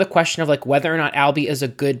terms of the question of like whether or not Albie is a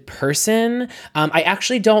good person, I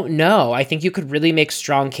actually don't know. I think you could really make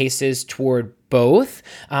strong cases toward both.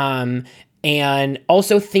 And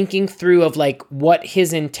also thinking through of like what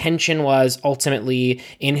his intention was ultimately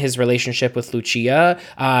in his relationship with Lucia.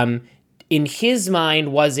 In his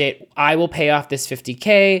mind, was it, I will pay off this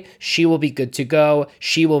 50K, she will be good to go,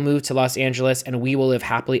 she will move to Los Angeles, and we will live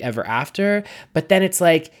happily ever after. But then it's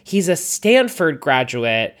like, he's a Stanford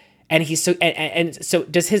graduate, and he's so, and so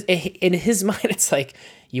does his, in his mind, it's like,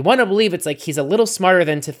 you want to believe it's like he's a little smarter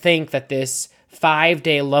than to think that this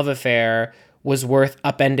 5-day love affair was worth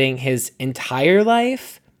upending his entire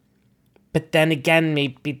life. But then again,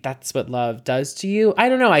 maybe that's what love does to you. I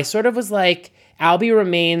don't know. I sort of was like, Albie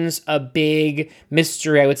remains a big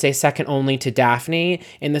mystery, I would say second only to Daphne,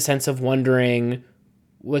 in the sense of wondering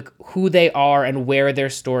like who they are and where their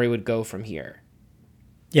story would go from here.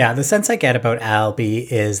 Yeah, the sense I get about Albie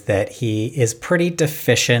is that he is pretty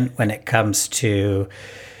deficient when it comes to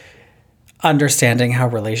understanding how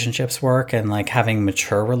relationships work and like having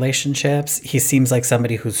mature relationships. He seems like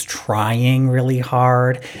somebody who's trying really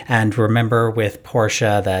hard. And remember with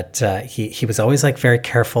Portia that he was always like very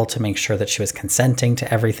careful to make sure that she was consenting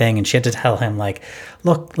to everything. And she had to tell him like,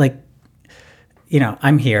 look, like, you know,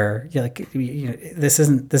 I'm here. You're like, you know, this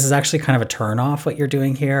is actually kind of a turn off what you're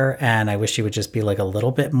doing here. And I wish you would just be like a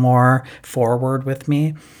little bit more forward with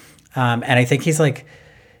me. And I think he's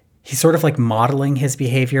sort of like modeling his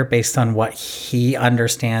behavior based on what he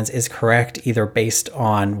understands is correct, either based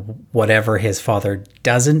on whatever his father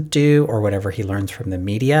doesn't do or whatever he learns from the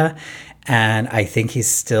media. And I think he's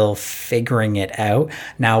still figuring it out.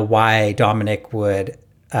 Now, why Dominic would,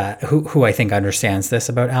 who I think understands this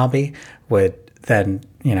about Albie, would then,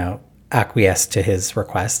 you know, acquiesce to his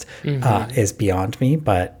request is beyond me,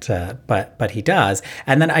 but he does.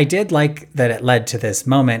 And then I did like that it led to this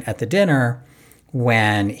moment at the dinner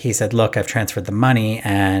when he said, look, I've transferred the money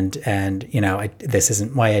and you know, this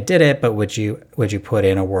isn't why I did it, but would you put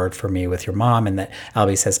in a word for me with your mom? And that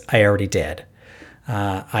Albie says, I already did.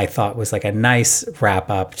 I thought was like a nice wrap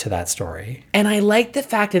up to that story. And I like the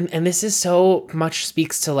fact, and this is so much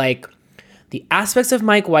speaks to like the aspects of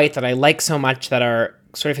Mike White that I like so much that are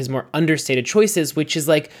sort of his more understated choices, which is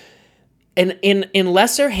like, in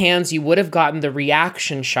lesser hands, you would have gotten the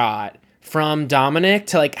reaction shot from Dominic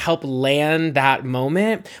to like help land that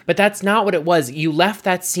moment, but that's not what it was. You left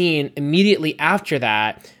that scene immediately after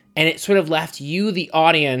that, and it sort of left you, the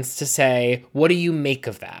audience, to say, what do you make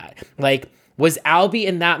of that? Like, Was Albie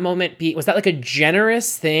in that moment was that like a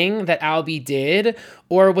generous thing that Albie did?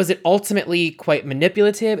 Or was it ultimately quite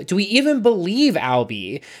manipulative? Do we even believe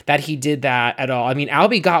Albie that he did that at all? I mean,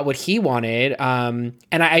 Albie got what he wanted. And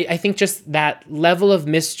I think just that level of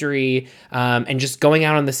mystery and just going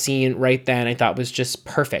out on the scene right then, I thought was just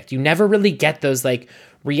perfect. You never really get those like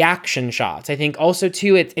reaction shots. I think also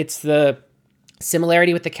too, it's the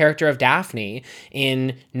similarity with the character of Daphne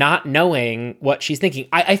in not knowing what she's thinking.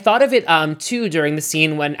 I thought of it too during the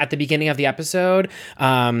scene when at the beginning of the episode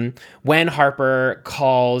when Harper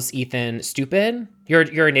calls Ethan stupid.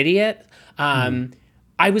 You're an idiot.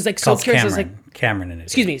 I was like so curious. I was like, Cameron an idiot.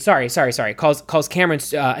 Excuse me. Sorry. Calls Cameron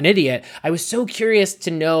an idiot. I was so curious to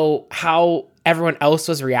know how everyone else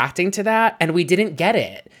was reacting to that, and we didn't get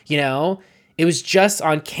it. You know. It was just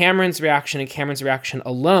on Cameron's reaction and Cameron's reaction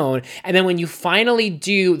alone. And then when you finally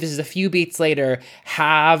do, this is a few beats later,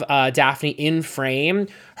 have Daphne in frame,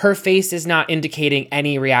 her face is not indicating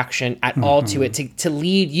any reaction at all to it to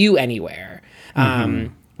lead you anywhere.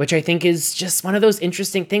 Which I think is just one of those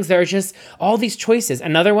interesting things. There are just all these choices.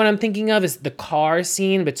 Another one I'm thinking of is the car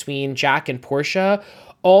scene between Jack and Portia.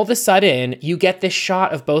 All of a sudden, you get this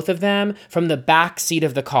shot of both of them from the back seat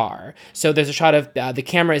of the car. So there's a shot of the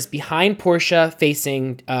camera is behind Portia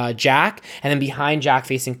facing Jack, and then behind Jack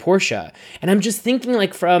facing Portia. And I'm just thinking,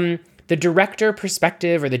 like, from the director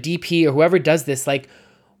perspective or the DP or whoever does this, like,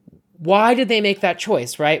 why did they make that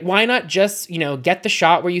choice, right? Why not just, get the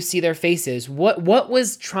shot where you see their faces? What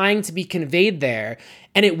was trying to be conveyed there?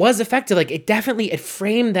 And it was effective. Like, it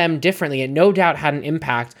framed them differently. It no doubt had an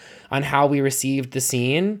impact on how we received the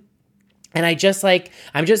scene. And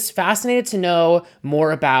I'm just fascinated to know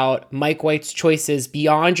more about Mike White's choices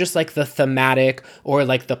beyond just like the thematic or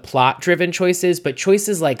like the plot driven choices, but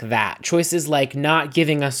choices like that, choices like not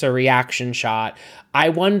giving us a reaction shot. I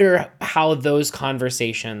wonder how those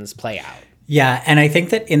conversations play out. Yeah, and I think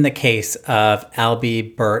that in the case of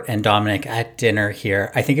Albie, Bert, and Dominic at dinner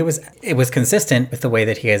here, I think it was consistent with the way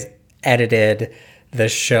that he has edited the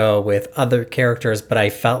show with other characters, but I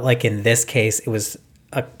felt like in this case it was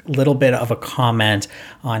a little bit of a comment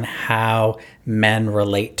on how men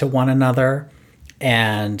relate to one another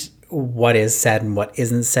and what is said and what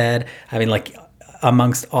isn't said. I mean, like,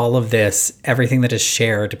 amongst all of this, everything that is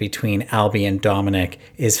shared between Albie and Dominic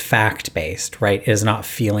is fact-based, right? It is not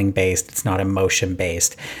feeling-based. It's not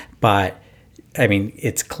emotion-based. But, I mean,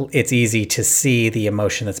 it's easy to see the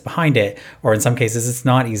emotion that's behind it, or in some cases, it's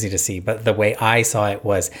not easy to see. But the way I saw it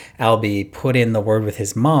was Albie put in the word with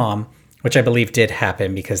his mom, which I believe did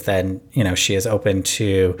happen because then, she is open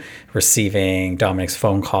to receiving Dominic's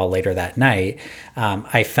phone call later that night.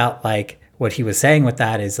 I felt like what he was saying with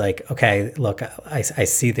that is like, okay, look, I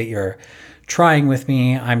see that you're trying with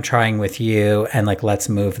me, I'm trying with you, and like, let's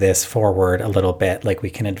move this forward a little bit. Like, we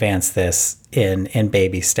can advance this in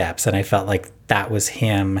baby steps. And I felt like that was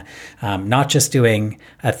him not just doing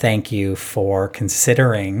a thank you for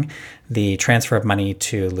considering the transfer of money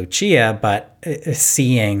to Lucia, but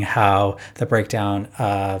seeing how the breakdown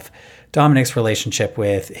of Dominic's relationship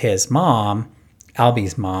with his mom,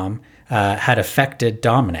 Albie's mom, had affected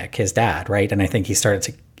Dominic, his dad, right? And I think he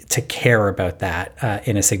started to care about that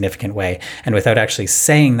in a significant way. And without actually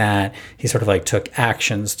saying that, he sort of like took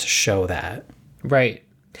actions to show that. Right.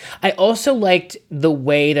 I also liked the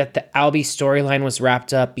way that the Albie storyline was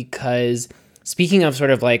wrapped up because speaking of sort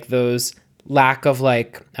of like those lack of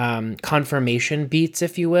like confirmation beats,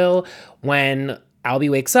 if you will, when Albie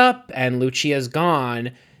wakes up and Lucia's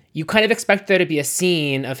gone, you kind of expect there to be a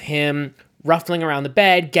scene of him ruffling around the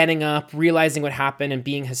bed, getting up, realizing what happened and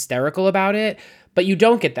being hysterical about it. But you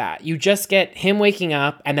don't get that. You just get him waking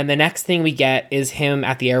up, and then the next thing we get is him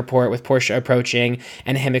at the airport with Portia approaching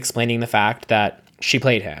and him explaining the fact that she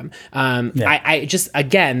played him. I just,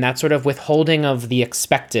 again, that sort of withholding of the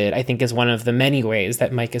expected, I think, is one of the many ways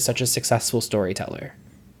that Mike is such a successful storyteller.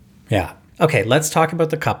 Yeah. Okay, let's talk about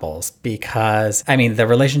the couples because, I mean, the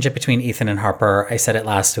relationship between Ethan and Harper, I said it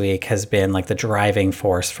last week, has been like the driving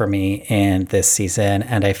force for me in this season.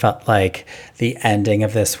 And I felt like the ending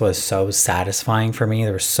of this was so satisfying for me.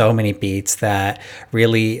 There were so many beats that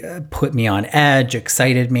really put me on edge,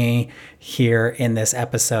 excited me here in this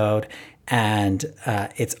episode. And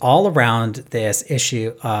it's all around this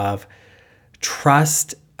issue of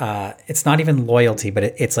trust. It's not even loyalty, but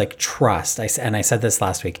it's like trust. I said this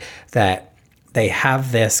last week, that they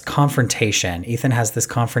have this confrontation. Ethan has this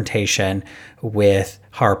confrontation with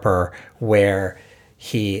Harper where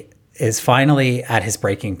he is finally at his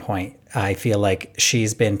breaking point. I feel like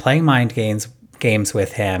she's been playing mind games games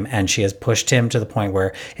with him, and she has pushed him to the point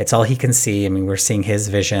where it's all he can see. I mean, we're seeing his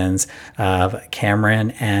visions of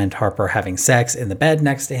Cameron and Harper having sex in the bed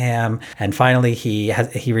next to him, and finally he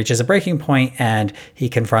reaches a breaking point and he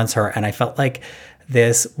confronts her. And I felt like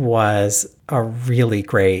this was a really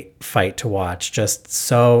great fight to watch, just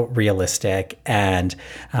so realistic. And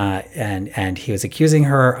he was accusing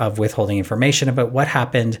her of withholding information about what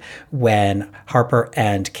happened when Harper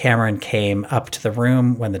and Cameron came up to the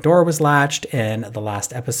room when the door was latched in the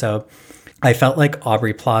last episode. I felt like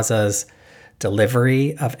Aubrey Plaza's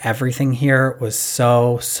delivery of everything here was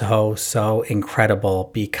so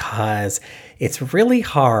incredible, because it's really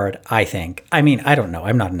hard, I think. I mean, I don't know,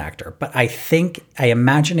 I'm not an actor, but I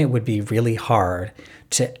imagine it would be really hard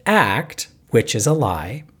to act, which is a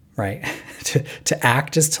lie, right? to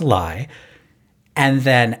act is to lie, and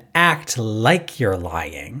then act like you're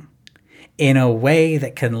lying in a way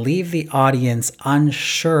that can leave the audience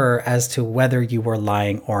unsure as to whether you were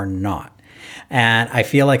lying or not. And I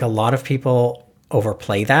feel like a lot of people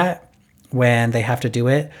overplay that when they have to do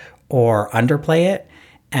it, or underplay it,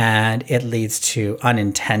 and it leads to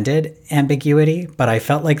unintended ambiguity. But I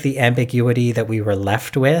felt like the ambiguity that we were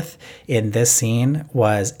left with in this scene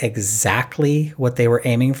was exactly what they were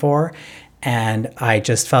aiming for. And I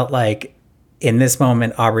just felt like in this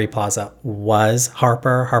moment, Aubrey Plaza was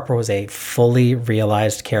Harper. Harper was a fully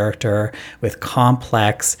realized character with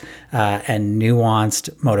complex and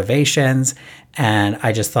nuanced motivations. And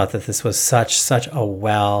I just thought that this was such a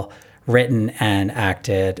well written and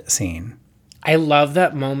acted scene. I love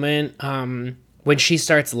that moment when she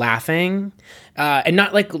starts laughing, and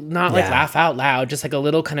not like laugh out loud, just like a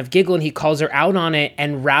little kind of giggle, and he calls her out on it.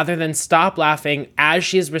 And rather than stop laughing as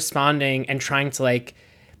she's responding and trying to like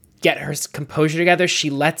get her composure together,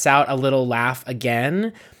 she lets out a little laugh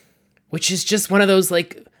again, which is just one of those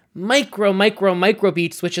like micro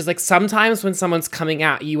beats, which is like sometimes when someone's coming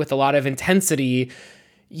at you with a lot of intensity,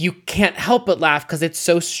 you can't help but laugh because it's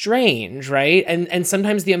so strange, right? And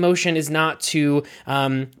sometimes the emotion is not to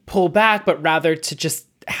pull back, but rather to just,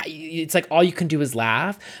 it's like all you can do is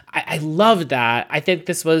laugh. I loved that. I think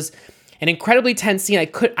this was an incredibly tense scene.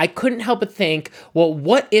 I couldn't help but think, well,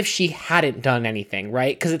 what if she hadn't done anything,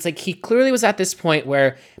 right? Because it's like he clearly was at this point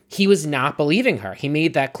where he was not believing her. He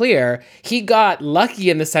made that clear. He got lucky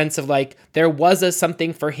in the sense of like there was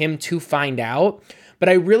something for him to find out. But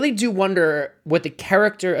I really do wonder what the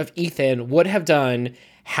character of Ethan would have done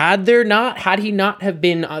had he not have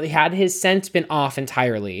been, had his scent been off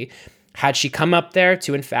entirely. Had she come up there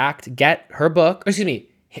to, in fact, get her book,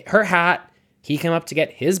 her hat, he came up to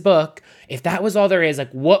get his book. If that was all there is,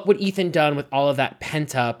 like, what would Ethan done with all of that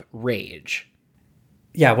pent up rage?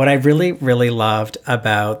 Yeah, what I really, really loved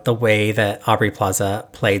about the way that Aubrey Plaza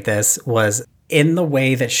played this was in the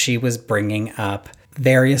way that she was bringing up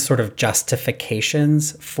various sort of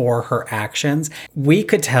justifications for her actions. We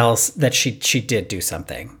could tell that she did do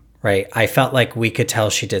something, right? I felt like we could tell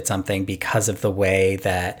she did something because of the way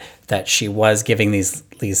that she was giving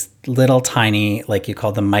these little tiny, like you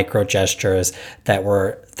call them, micro gestures that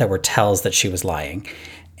were tells that she was lying.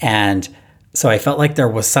 And so I felt like there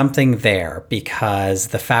was something there because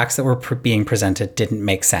the facts that were being presented didn't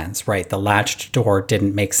make sense, right? The latched door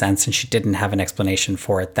didn't make sense and she didn't have an explanation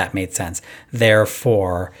for it that made sense.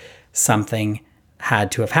 Therefore, something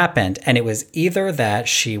had to have happened. And it was either that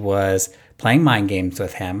she was playing mind games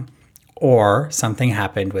with him or something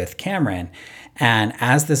happened with Cameron. And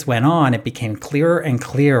as this went on, it became clearer and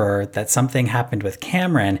clearer that something happened with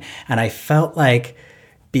Cameron. And I felt like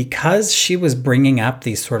because she was bringing up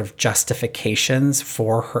these sort of justifications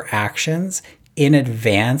for her actions in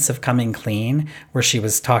advance of coming clean, where she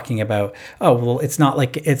was talking about, oh, well, it's not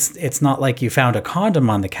like you found a condom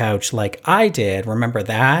on the couch like I did. Remember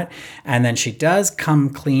that? And then she does come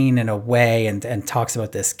clean in a way and talks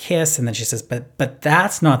about this kiss. And then she says, but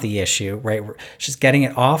that's not the issue, right? She's getting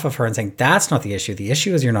it off of her and saying, that's not the issue. The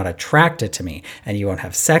issue is you're not attracted to me and you won't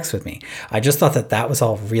have sex with me. I just thought that was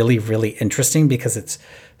all really, really interesting because it's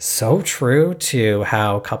so true to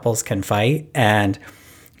how couples can fight. And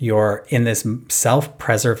you're in this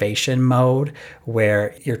self-preservation mode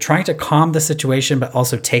where you're trying to calm the situation, but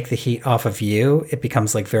also take the heat off of you. It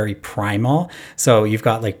becomes like very primal. So you've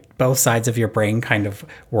got like both sides of your brain kind of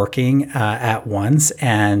working at once.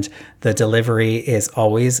 And the delivery is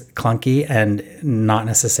always clunky and not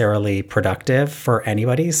necessarily productive for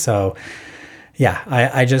anybody. So yeah,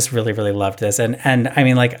 I just really, really loved this. And I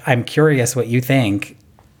mean, like, I'm curious what you think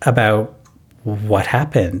about what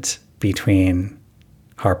happened between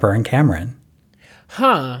Harper and Cameron.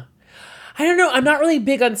 I I don't know. I'm not really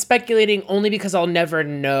big on speculating only because I'll never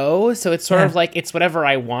know. So it's sort of like it's whatever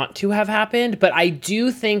I want to have happened. But I do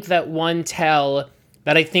think that one tell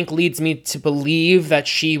that I think leads me to believe that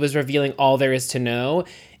she was revealing all there is to know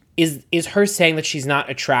is her saying that she's not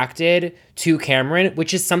attracted to Cameron,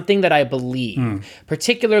 which is something that I believe,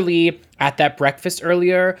 particularly at that breakfast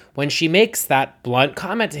earlier when she makes that blunt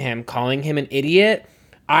comment to him, calling him an idiot.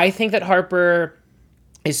 I think that Harper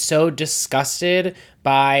is so disgusted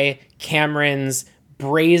by Cameron's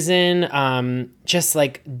brazen, just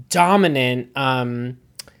like dominant,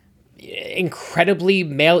 incredibly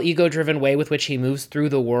male ego driven way with which he moves through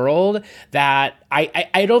the world that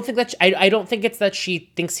I don't think that I don't think it's that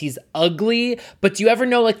she thinks he's ugly, but do you ever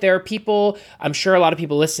know, like, there are people, I'm sure a lot of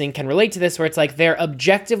people listening can relate to this, where it's like they're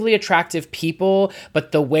objectively attractive people,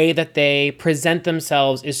 but the way that they present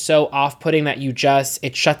themselves is so off-putting that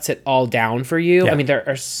it shuts it all down for you. I mean, there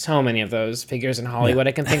are so many of those figures in Hollywood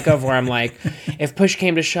I can think of where I'm like, if push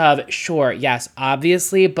came to shove, sure, yes,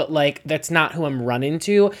 obviously, but like that's not who I'm running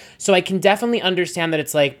to. So I can definitely understand that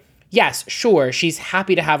it's like, yes, sure, she's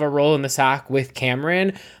happy to have a role in the sack with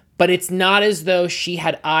Cameron, but it's not as though she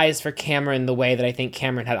had eyes for Cameron the way that I think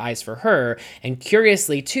Cameron had eyes for her. And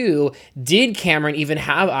curiously, too, did Cameron even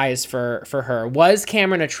have eyes for her? Was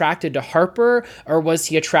Cameron attracted to Harper, or was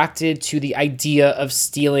he attracted to the idea of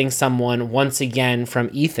stealing someone once again from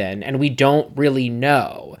Ethan? And we don't really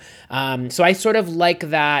know. So I sort of like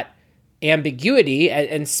that ambiguity.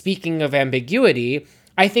 And speaking of ambiguity,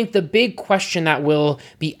 I think the big question that will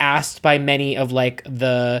be asked by many of like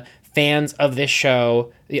the fans of this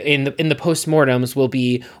show in the postmortems will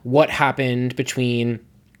be what happened between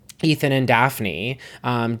Ethan and Daphne.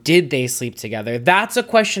 Did they sleep together? That's a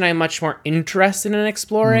question I'm much more interested in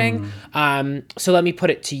exploring. So let me put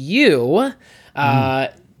it to you.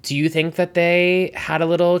 Do you think that they had a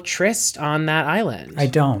little tryst on that island? I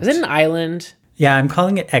don't. Is it an island? Yeah, I'm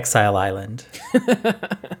calling it Exile Island.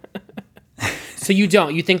 So you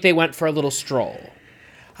don't? You think they went for a little stroll?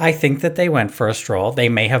 I think that they went for a stroll. They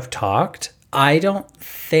may have talked. I don't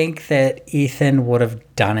think that Ethan would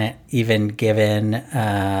have done it even given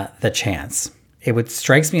the chance. It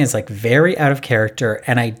strikes me as like very out of character,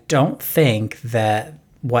 and I don't think that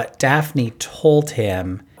what Daphne told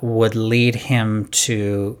him would lead him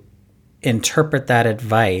to interpret that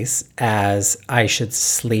advice as I should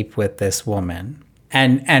sleep with this woman.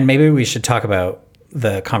 And maybe we should talk about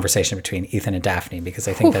the conversation between Ethan and Daphne, because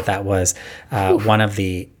I think that was one of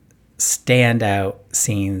the standout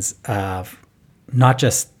scenes of not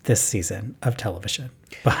just this season of television.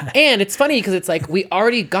 But and it's funny because it's like we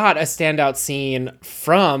already got a standout scene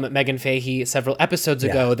from Megan Fahey several episodes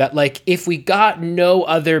ago that like if we got no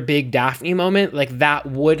other big Daphne moment, like that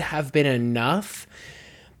would have been enough.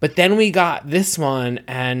 But then we got this one,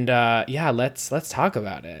 and let's talk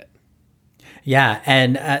about it. Yeah,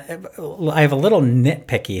 and I have a little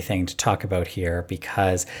nitpicky thing to talk about here,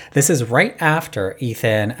 because this is right after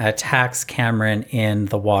Ethan attacks Cameron in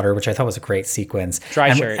the water, which I thought was a great sequence.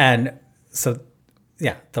 Dry shirt. And so,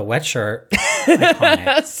 yeah, the wet shirt.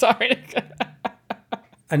 Iconic. Sorry.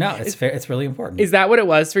 I know, it's really important. Is that what it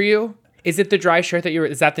was for you? Is it the dry shirt that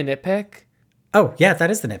is that the nitpick? Oh, yeah, that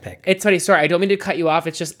is the nitpick. It's funny. Sorry, I don't mean to cut you off.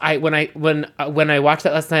 It's just when I watched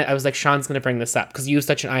that last night, I was like, Sean's going to bring this up because you have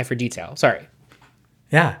such an eye for detail. Sorry.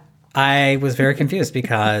 Yeah, I was very confused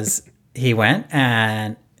because he went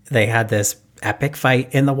and they had this epic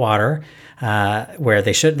fight in the water where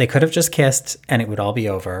they could have just kissed and it would all be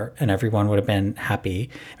over and everyone would have been happy.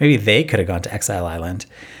 Maybe they could have gone to Exile Island,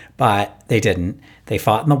 but they didn't. They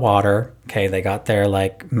fought in the water. Okay, they got their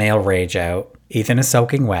like male rage out. Ethan is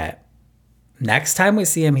soaking wet. Next time we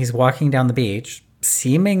see him, he's walking down the beach,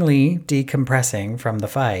 seemingly decompressing from the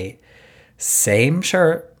fight. Same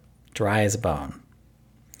shirt, dry as a bone.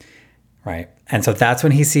 Right. And so that's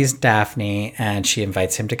when he sees Daphne and she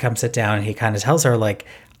invites him to come sit down. And he kind of tells her, like,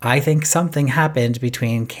 I think something happened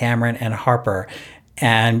between Cameron and Harper.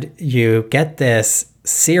 And you get this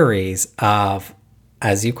series of,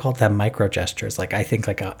 as you called them, micro gestures. Like, I think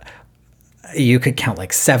you could count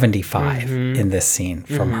like 75 in this scene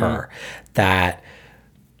from her that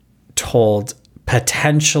told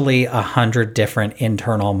potentially 100 different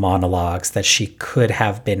internal monologues that she could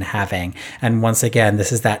have been having. And once again,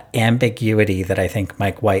 this is that ambiguity that I think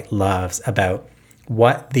Mike White loves about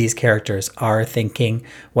what these characters are thinking,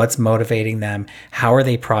 what's motivating them, how are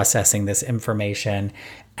they processing this information.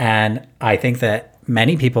 And I think that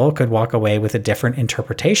many people could walk away with a different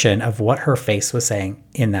interpretation of what her face was saying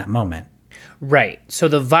in that moment. Right. So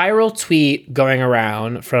the viral tweet going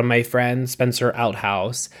around from my friend Spencer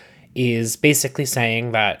Outhouse is basically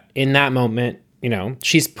saying that in that moment,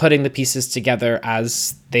 she's putting the pieces together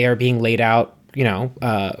as they are being laid out,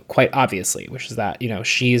 quite obviously, which is that,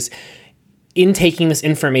 she's intaking this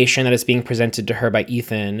information that is being presented to her by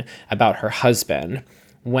Ethan about her husband,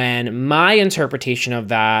 when my interpretation of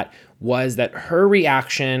that was that her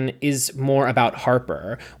reaction is more about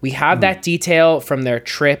Harper. We have that detail from their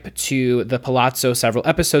trip to the Palazzo several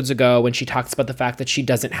episodes ago when she talks about the fact that she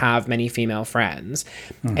doesn't have many female friends.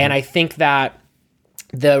 And I think that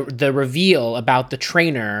the reveal about the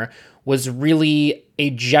trainer was really a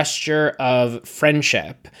gesture of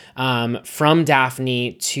friendship from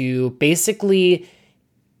Daphne to basically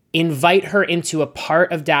invite her into a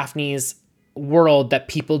part of Daphne's world that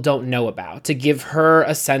people don't know about, to give her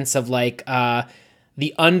a sense of like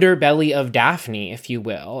the underbelly of Daphne, if you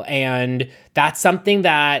will. And that's something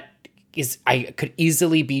that I could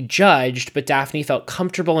easily be judged, but Daphne felt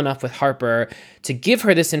comfortable enough with Harper to give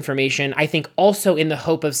her this information. I think also in the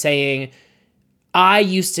hope of saying, I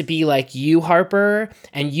used to be like you, Harper,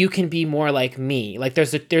 and you can be more like me. Like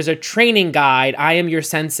there's a training guide. I am your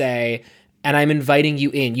sensei, and I'm inviting you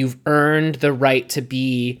in. You've earned the right to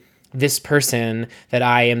be this person that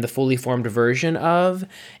I am the fully formed version of.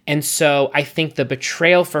 And so I think the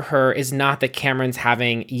betrayal for her is not that Cameron's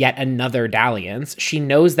having yet another dalliance. She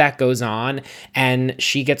knows that goes on, and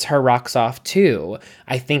she gets her rocks off too.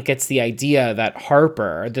 I think it's the idea that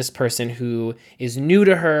Harper, this person who is new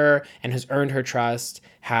to her and has earned her trust,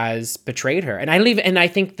 has betrayed her. And I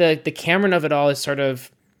think the Cameron of it all is sort of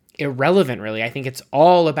irrelevant, really. I think it's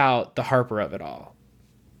all about the Harper of it all.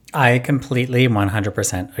 I completely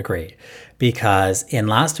 100% agree, because in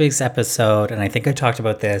last week's episode, and I think I talked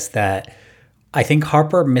about this, that I think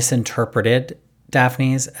Harper misinterpreted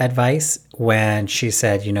Daphne's advice when she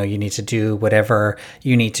said, you need to do whatever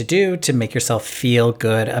you need to do to make yourself feel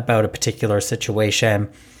good about a particular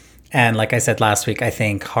situation. And like I said last week, I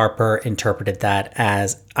think Harper interpreted that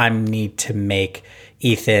as I need to make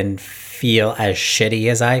Ethan feel as shitty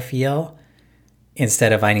as I feel,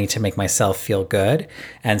 instead of I need to make myself feel good.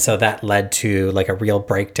 And so that led to like a real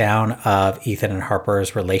breakdown of Ethan and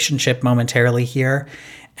Harper's relationship momentarily here.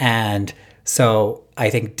 And so I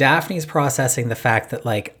think Daphne's processing the fact that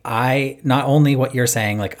like not only what you're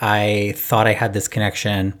saying, like I thought I had this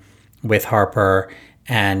connection with Harper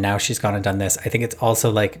and now she's gone and done this. I think it's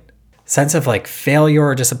also like sense of like failure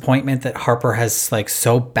or disappointment that Harper has like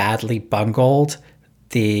so badly bungled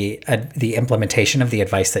the implementation of the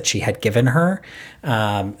advice that she had given her.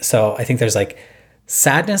 So I think there's like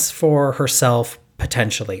sadness for herself,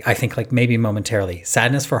 potentially. I think like maybe momentarily.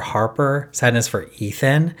 Sadness for Harper, sadness for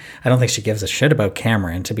Ethan. I don't think she gives a shit about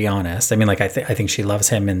Cameron, to be honest. I mean, like I think she loves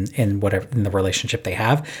him in the relationship they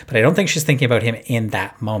have, but I don't think she's thinking about him in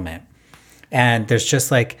that moment. And there's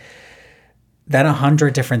just like then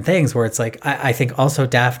 100 different things where it's like, I think also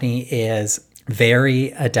Daphne is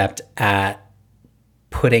very adept at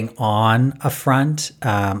putting on a front,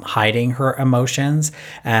 hiding her emotions.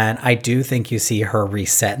 And I do think you see her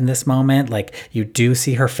reset in this moment. Like you do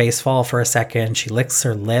see her face fall for a second. She licks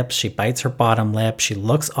her lips. She bites her bottom lip. She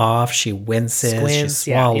looks off. She winces. Squints,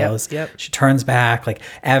 she swallows. Yep. She turns back. Like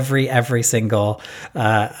every single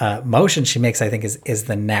motion she makes, I think is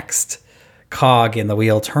the next cog in the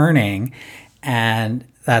wheel turning. And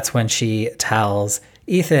that's when she tells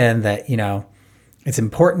Ethan that, it's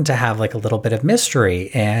important to have like a little bit of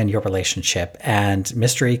mystery in your relationship, and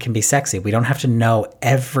mystery can be sexy. We don't have to know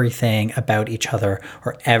everything about each other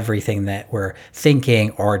or everything that we're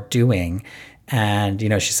thinking or doing. And,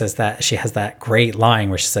 she says that she has that great line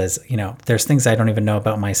where she says, there's things I don't even know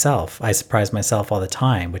about myself. I surprise myself all the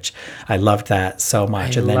time, which I loved that so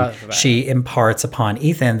much. And then she imparts upon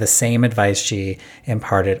Ethan the same advice she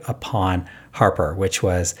imparted upon Harper, which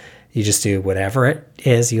was, you just do whatever it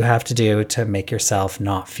is you have to do to make yourself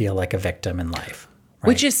not feel like a victim in life. Right?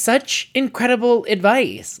 Which is such incredible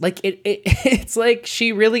advice. Like it's like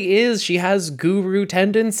she really is. She has guru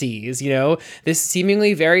tendencies, This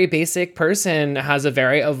seemingly very basic person has a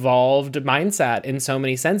very evolved mindset in so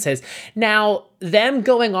many senses. Now, them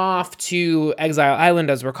going off to Exile Island,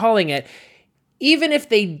 as we're calling it, even if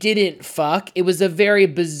they didn't fuck, it was a very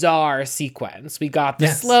bizarre sequence. We got the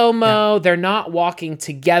slow-mo. Yeah. They're not walking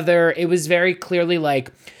together. It was very clearly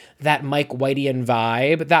like that Mike Whiteyan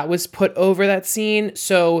vibe that was put over that scene.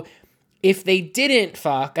 So if they didn't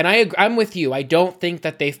fuck, and I'm with you, I don't think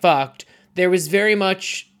that they fucked. There was very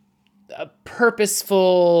much a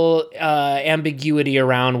purposeful ambiguity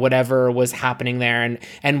around whatever was happening there,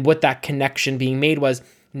 and what that connection being made was,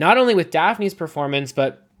 not only with Daphne's performance,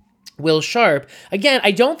 but Will Sharp. Again,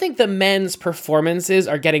 I don't think the men's performances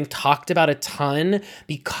are getting talked about a ton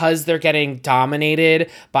because they're getting dominated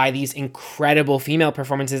by these incredible female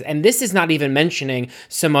performances. And this is not even mentioning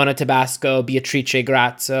Simona Tabasco, Beatrice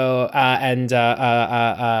Grazzo, and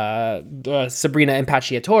Sabrina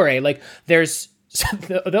Impacciatore. Like, there's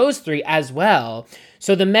those three as well.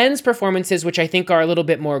 So the men's performances, which I think are a little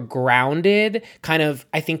bit more grounded, kind of,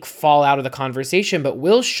 I think, fall out of the conversation. But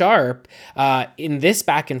Will Sharp, in this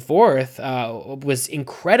back and forth, was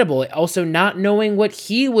incredible. Also, not knowing what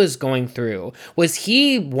he was going through. Was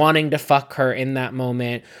he wanting to fuck her in that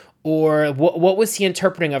moment? Or what was he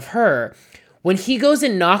interpreting of her? When he goes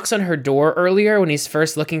and knocks on her door earlier, when he's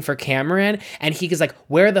first looking for Cameron, and he goes like,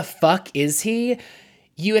 where the fuck is he?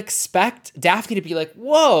 You expect Daphne to be like,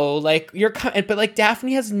 whoa, like, you're coming, but like,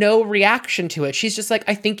 Daphne has no reaction to it. She's just like,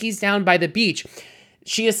 I think he's down by the beach.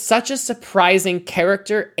 She is such a surprising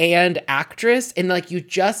character and actress, and like, you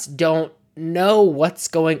just don't know what's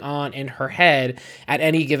going on in her head at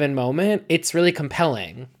any given moment. It's really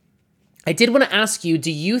compelling. I did want to ask you,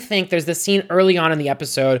 do you think there's this scene early on in the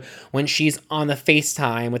episode when she's on the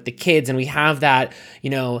FaceTime with the kids and we have that,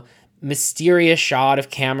 mysterious shot of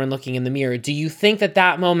Cameron looking in the mirror? Do you think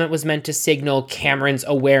that moment was meant to signal Cameron's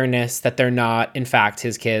awareness that they're not, in fact,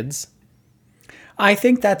 his kids? I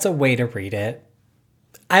think that's a way to read it.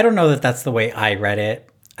 I don't know that that's the way I read it.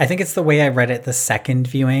 I think it's the way I read it the second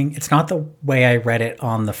viewing. It's not the way I read it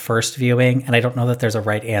on the first viewing, and I don't know that there's a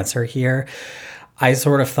right answer here. I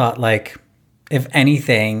sort of thought, like, if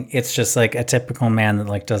anything, it's just like a typical man that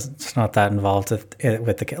like it's not that involved with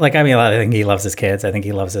the kid. Like, I mean, I think he loves his kids. I think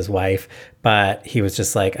he loves his wife, but he was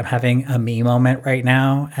just like, I'm having a me moment right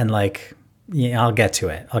now. And like, yeah, I'll get to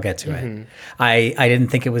it. it. I didn't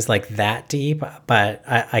think it was like that deep, but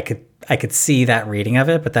I could see that reading of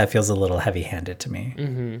it, but that feels a little heavy handed to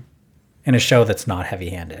me in a show that's not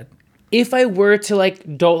heavy handed. If I were to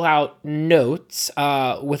like dole out notes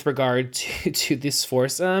with regard to this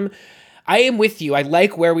foursome, I am with you. I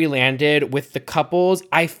like where we landed with the couples.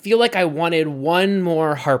 I feel like I wanted one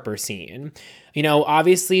more Harper scene.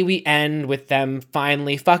 Obviously we end with them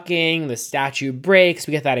finally fucking, the statue breaks,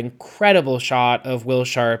 we get that incredible shot of Will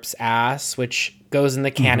Sharp's ass, which goes in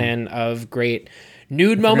the canon of great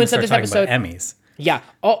nude moments of this episode. Emmys. Yeah.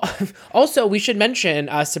 Also, we should mention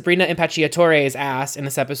Sabrina Impacciatore's ass in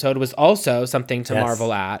this episode was also something to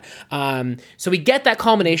marvel at. So we get that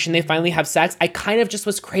culmination. They finally have sex. I kind of just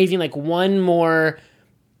was craving like one more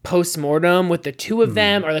post-mortem with the two of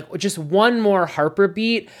them, or like just one more Harper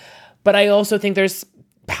beat. But I also think there's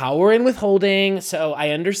power in withholding, so I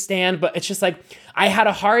understand. But it's just like, I had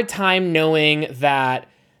a hard time knowing that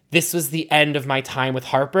this was the end of my time with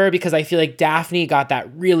Harper, because I feel like Daphne got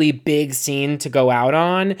that really big scene to go out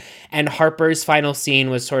on, and Harper's final scene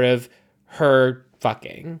was sort of her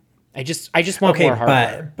fucking. I just want more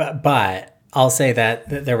Harper. But I'll say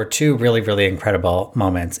that there were two really, really incredible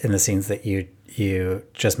moments in the scenes that you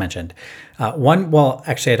just mentioned. One, well,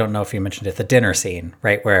 actually, I don't know if you mentioned it, the dinner scene,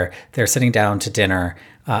 right, where they're sitting down to dinner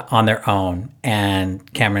on their own,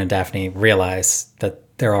 and Cameron and Daphne realize that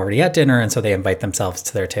they're already at dinner, and so they invite themselves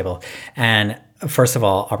to their table. And first of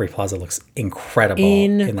all, Aubrey Plaza looks incredible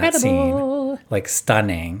in that scene, like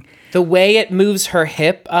stunning. The way it moves her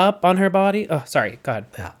hip up on her body. Oh, sorry, go ahead.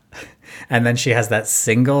 Yeah. And then she has that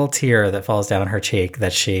single tear that falls down her cheek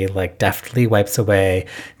that she like deftly wipes away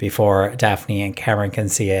before Daphne and Cameron can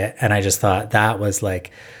see it. And I just thought that was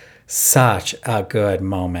like such a good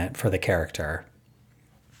moment for the character.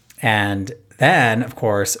 And then, of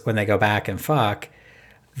course, when they go back and fuck,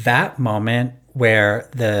 that moment where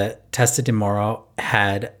the Testa de Moro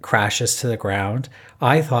head crashes to the ground,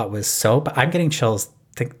 I thought was so... I'm getting chills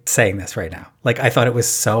saying this right now. Like, I thought it was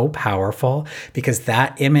so powerful, because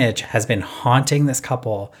that image has been haunting this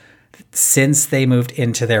couple since they moved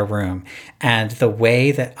into their room. And the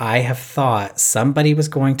way that I have thought somebody was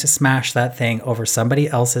going to smash that thing over somebody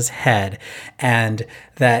else's head, and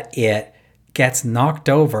that it gets knocked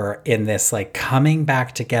over in this like coming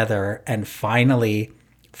back together and finally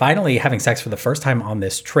having sex for the first time on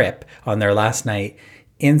this trip, on their last night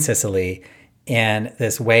in Sicily, in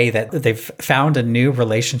this way that they've found a new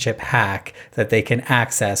relationship hack that they can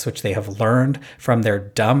access, which they have learned from their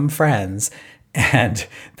dumb friends. And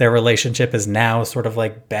their relationship is now sort of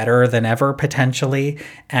like better than ever potentially.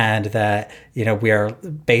 And that, we are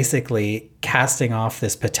basically casting off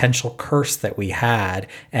this potential curse that we had,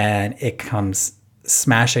 and it comes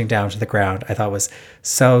smashing down to the ground. I thought was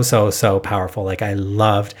so powerful. Like, I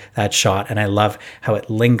loved that shot, and I love how it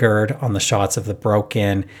lingered on the shots of the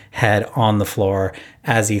broken head on the floor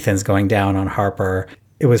as Ethan's going down on Harper.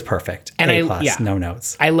 It was perfect. And A plus, no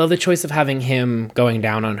notes. I love the choice of having him going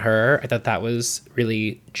down on her. I thought that was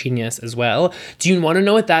really genius as well. Do you want to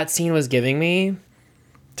know what that scene was giving me?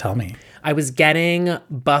 Tell me. I was getting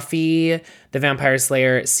Buffy the Vampire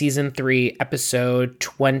Slayer season 3 episode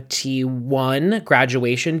 21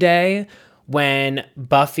 graduation day, when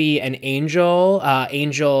Buffy and Angel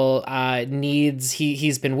needs,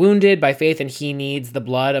 he's been wounded by Faith and he needs the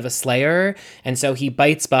blood of a Slayer. And so he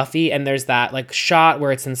bites Buffy, and there's that like shot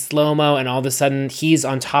where it's in slow-mo and all of a sudden he's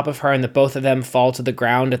on top of her and the both of them fall to the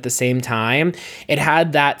ground at the same time. It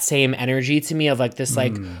had that same energy to me of like this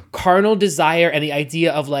like carnal desire and the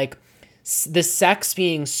idea of like the sex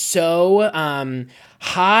being so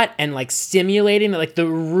hot and like stimulating that like the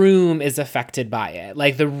room is affected by it.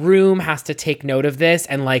 Like the room has to take note of this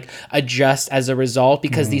and like adjust as a result,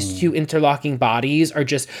 because these two interlocking bodies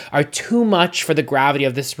are too much for the gravity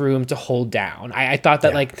of this room to hold down. I thought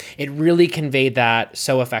that like it really conveyed that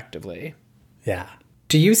so effectively. Yeah.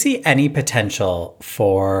 Do you see any potential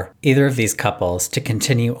for either of these couples to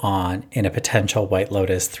continue on in a potential White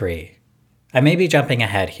Lotus 3? I may be jumping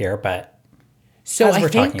ahead here, but so as we're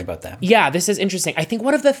talking about them. Yeah, this is interesting. I think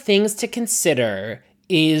one of the things to consider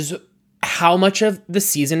is how much of the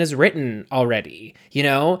season is written already. You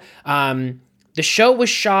know, the show was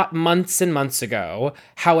shot months and months ago.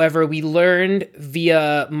 However, we learned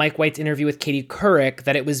via Mike White's interview with Katie Couric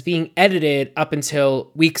that it was being edited up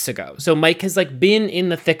until weeks ago. So Mike has like been in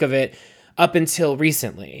the thick of it up until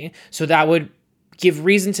recently. So that would give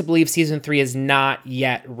reason to believe season 3 is not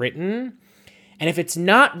yet written. And if it's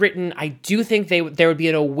not written, I do think there would be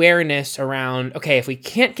an awareness around, okay, if we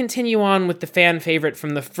can't continue on with the fan favorite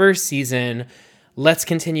from the first season, let's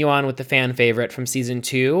continue on with the fan favorite from season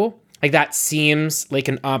 2. Like that seems like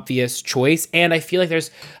an obvious choice. And I feel like there's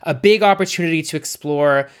a big opportunity to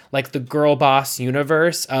explore like the girl boss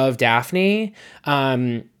universe of Daphne.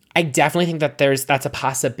 I definitely think that that's a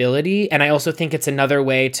possibility. And I also think it's another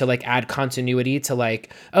way to like add continuity to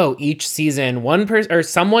like, oh, each season one person or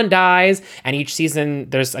someone dies, and each season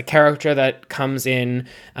there's a character that comes in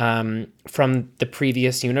from the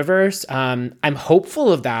previous universe. I'm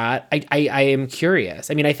hopeful of that. I am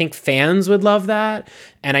curious. I mean, I think fans would love that.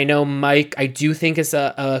 And I know Mike, I do think is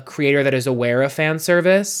a creator that is aware of fan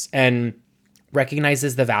service and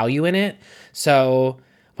recognizes the value in it. So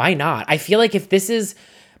why not? I feel like if this is...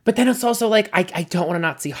 But then it's also like, I don't want to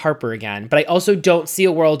not see Harper again. But I also don't see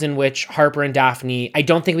a world in which Harper and Daphne, I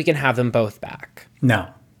don't think we can have them both back. No,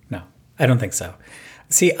 I don't think so.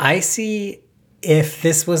 See, if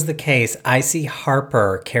this was the case, I see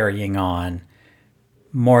Harper carrying on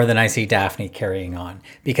more than I see Daphne carrying on.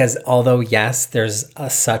 Because although, yes, there's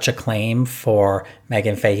such a claim for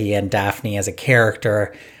Meghan Fahy and Daphne as a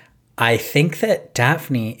character, I think that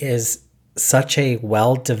Daphne is such a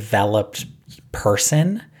well-developed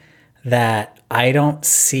person that I don't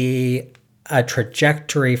see a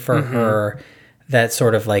trajectory for her that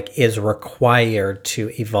sort of like is required to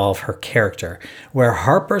evolve her character. Where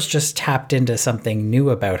Harper's just tapped into something new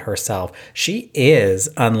about herself. She is,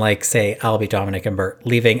 unlike, say, Albie, Dominic, and Bert,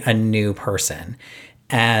 leaving a new person.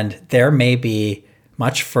 And there may be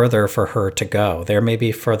much further for her to go. There may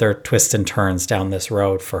be further twists and turns down this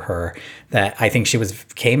road for her that I think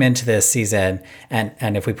came into this season.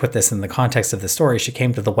 And if we put this in the context of the story, she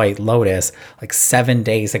came to the White Lotus like 7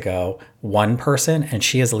 days ago, one person, and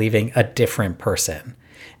she is leaving a different person.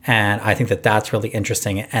 And I think that that's really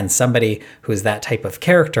interesting. And somebody who's that type of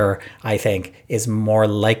character, I think, is more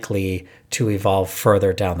likely to evolve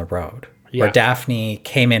further down the road. Yeah. Where Daphne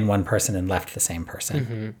came in one person and left the same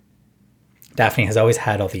person. Daphne has always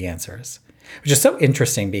had all the answers, which is so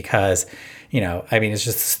interesting because, you know, I mean, it's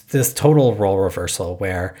just this total role reversal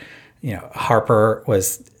where, you know, Harper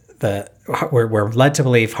was we're led to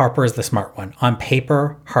believe Harper is the smart one. On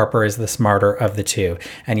paper, Harper is the smarter of the two.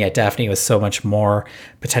 And yet Daphne was so much more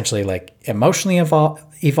potentially like emotionally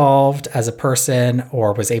evolved as a person,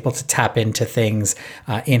 or was able to tap into things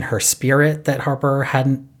in her spirit that Harper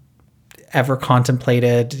hadn't ever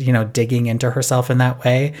contemplated, you know, digging into herself in that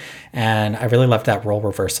way. And I really loved that role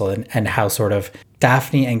reversal and how sort of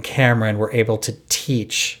Daphne and Cameron were able to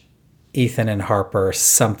teach Ethan and Harper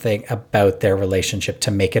something about their relationship to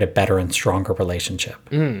make it a better and stronger relationship.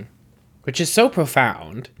 Which is so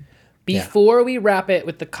profound. Before we wrap it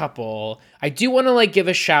with the couple, I do want to like give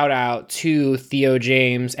a shout out to Theo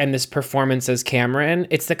James and this performance as Cameron.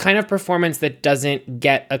 It's the kind of performance that doesn't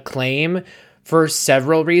get acclaim for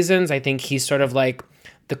several reasons. I think he's sort of like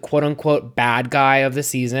the quote unquote bad guy of the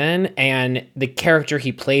season, and the character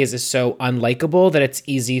he plays is so unlikable that it's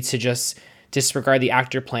easy to just disregard the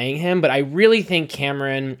actor playing him, but I really think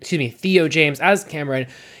Theo James as Cameron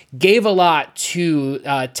gave a lot to,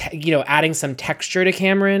 adding some texture to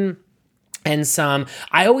Cameron. And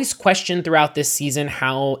I always questioned throughout this season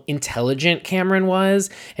how intelligent Cameron was.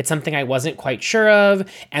 It's something I wasn't quite sure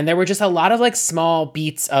of. And there were just a lot of like small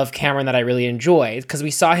beats of Cameron that I really enjoyed, because we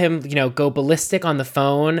saw him, go ballistic on the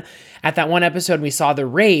phone at that one episode. We saw the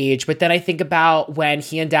rage, but then I think about when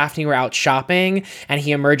he and Daphne were out shopping and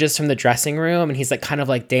he emerges from the dressing room and he's like kind of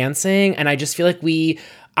like dancing. And I just feel like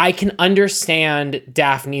I can understand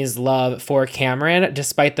Daphne's love for Cameron,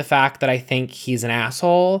 despite the fact that I think he's an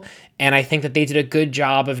asshole. And I think that they did a good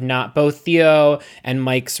job of both Theo and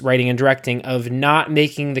Mike's writing and directing, of not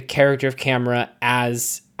making the character of Cameron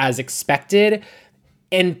as expected.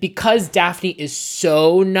 And because Daphne is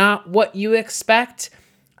so not what you expect,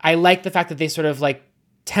 I like the fact that they sort of like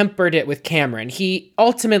tempered it with Cameron. He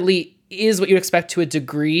ultimately is what you expect to a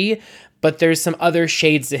degree, but there's some other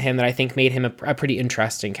shades to him that I think made him a pretty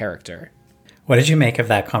interesting character. What did you make of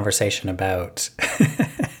that conversation about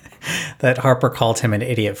that Harper called him an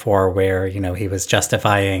idiot for, where, he was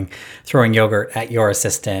justifying throwing yogurt at your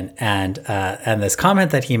assistant, and this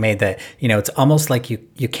comment that he made that, it's almost like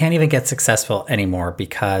you can't even get successful anymore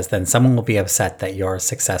because then someone will be upset that you're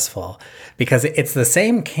successful. Because it's the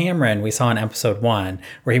same Cameron we saw in episode 1,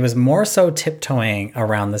 where he was more so tiptoeing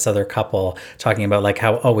around this other couple, talking about like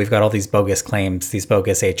how, oh, we've got all these bogus claims, these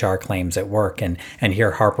bogus HR claims at work. And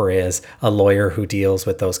here Harper is a lawyer who deals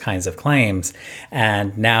with those kinds of claims.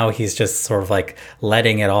 And now he's just sort of like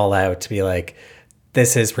letting it all out to be like,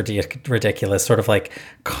 this is ridiculous, sort of like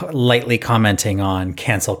lightly commenting on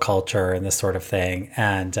cancel culture and this sort of thing.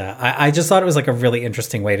 And I just thought it was like a really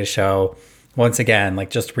interesting way to show, once again, like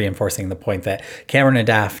just reinforcing the point that Cameron and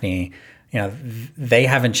Daphne, they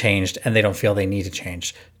haven't changed and they don't feel they need to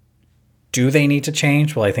change. Do they need to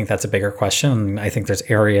change? Well, I think that's a bigger question. I think there's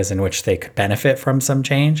areas in which they could benefit from some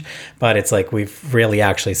change, but it's like we've really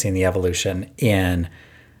actually seen the evolution in,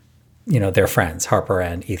 their friends, Harper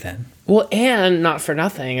and Ethan. Well, and not for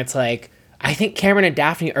nothing, it's like, I think Cameron and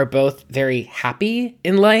Daphne are both very happy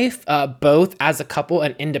in life, both as a couple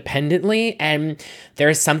and independently. And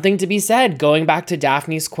there's something to be said, going back to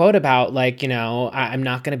Daphne's quote about like, I'm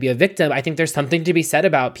not going to be a victim. I think there's something to be said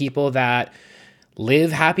about people that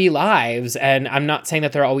live happy lives. And I'm not saying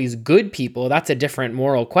that they're always good people. That's a different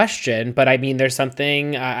moral question. But I mean, there's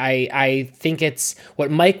something, I think it's what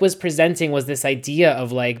Mike was presenting was this idea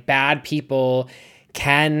of like bad people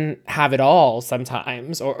can have it all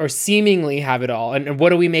sometimes, or seemingly have it all. And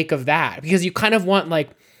what do we make of that? Because you kind of want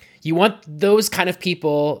you want those kind of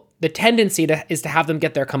people, the tendency is to have them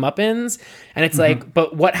get their comeuppance. And it's like,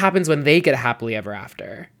 but what happens when they get a happily ever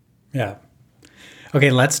after? Yeah. Okay,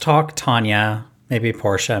 let's talk Tanya, maybe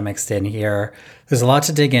Portia mixed in here. There's a lot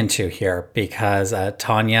to dig into here because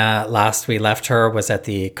Tanya, last we left her was at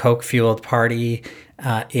the Coke-fueled party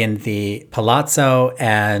in the Palazzo,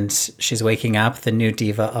 and she's waking up the new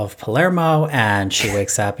diva of Palermo, and she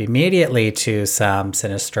wakes up immediately to some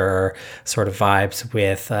sinister sort of vibes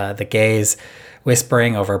with the gays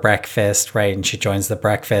whispering over breakfast, right? And she joins the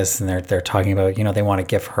breakfast, and they're talking about, they want to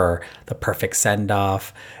give her the perfect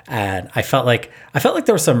send-off. And I felt like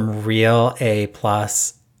there were some real A+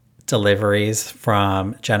 deliveries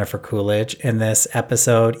from Jennifer Coolidge in this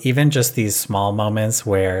episode. Even just these small moments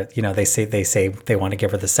where, they say they want to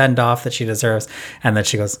give her the send-off that she deserves, and then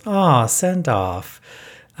she goes, "Oh, send-off."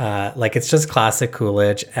 Like, it's just classic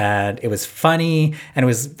Coolidge, and it was funny, and it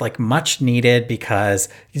was like much needed, because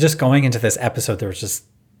just going into this episode,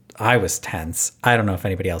 I was tense. I don't know if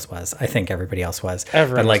anybody else was. I think everybody else was.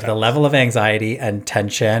 But like the level of anxiety and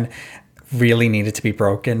tension really needed to be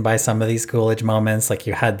broken by some of these Coolidge moments. Like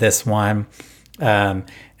you had this one,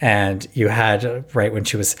 and you had right when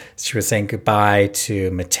she was saying goodbye to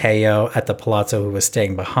Matteo at the Palazzo, who was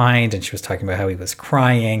staying behind, and she was talking about how he was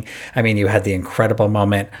crying. I mean, you had the incredible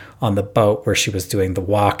moment on the boat where she was doing the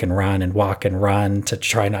walk and run to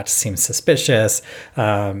try not to seem suspicious,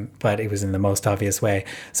 but it was in the most obvious way.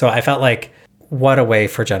 So I felt like, what a way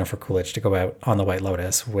for Jennifer Coolidge to go out on the White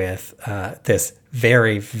Lotus with this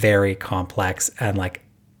very, very complex and like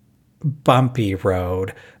bumpy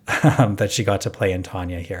road that she got to play in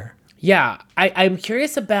Tanya here. Yeah, I'm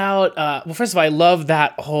curious about, well, first of all, I love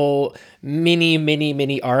that whole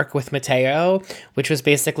mini arc with Matteo, which was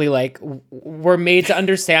basically like, we're made to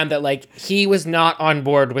understand that like he was not on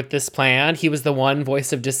board with this plan. He was the one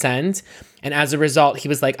voice of dissent. And as a result, he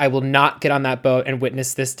was like, I will not get on that boat and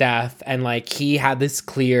witness this death. And like, he had this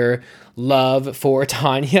clear love for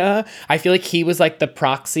Tanya. I feel like he was like the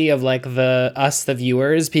proxy of like the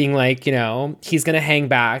viewers being like, he's going to hang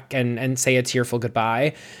back and say a tearful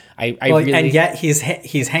goodbye. And yet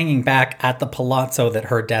he's hanging back at the palazzo that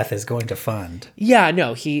her death is going to fund. Yeah,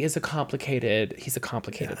 no, he's a complicated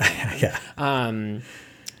man. Yeah.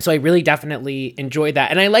 So I really definitely enjoyed that.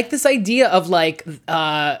 And I like this idea of like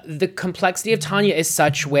the complexity of Tanya is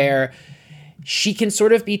such where she can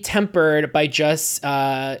sort of be tempered by just,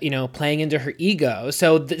 playing into her ego.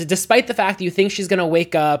 So despite the fact that you think she's going to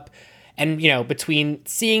wake up and, between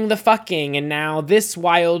seeing the fucking and now this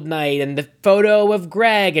wild night and the photo of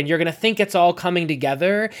Greg, and you're going to think it's all coming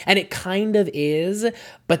together, and it kind of is,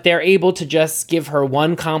 but they're able to just give her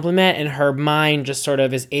one compliment and her mind just sort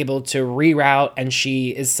of is able to reroute, and she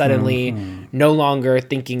is suddenly no longer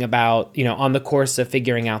thinking about, on the course of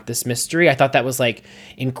figuring out this mystery. I thought that was like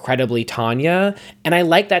incredibly Tanya. And I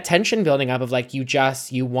like that tension building up of like,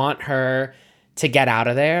 you want her to get out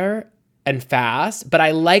of there and fast. But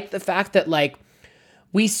I like the fact that like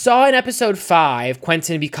we saw in episode 5,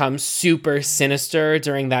 Quentin become super sinister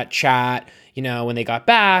during that chat, when they got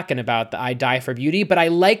back and about the I die for beauty. But I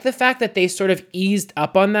like the fact that they sort of eased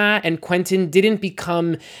up on that and Quentin didn't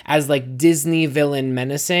become as like Disney villain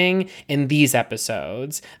menacing in these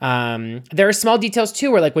episodes. There are small details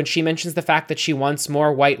too, where like when she mentions the fact that she wants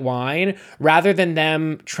more white wine, rather than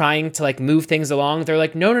them trying to like move things along, they're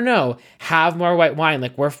like, no, have more white wine.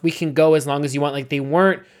 Like we can go as long as you want. Like they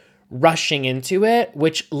weren't rushing into it,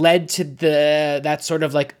 which led to that sort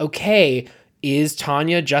of like, okay, is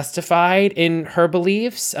Tanya justified in her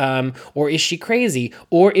beliefs? Or is she crazy?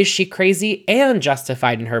 Or is she crazy and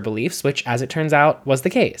justified in her beliefs, which, as it turns out, was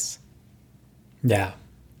the case? Yeah.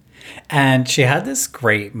 And she had this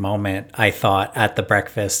great moment, I thought, at the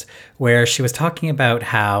breakfast where she was talking about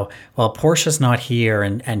how, well, Portia's not here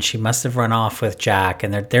and she must have run off with Jack.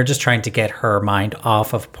 And they're just trying to get her mind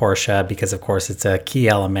off of Portia because, of course, it's a key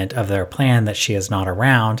element of their plan that she is not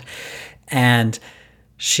around. And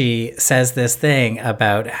she says this thing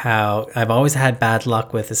about how I've always had bad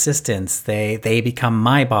luck with assistants. They become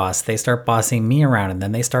my boss. They start bossing me around and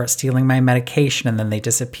then they start stealing my medication and then they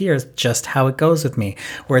disappear. It's just how it goes with me.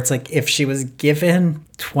 Where it's like if she was given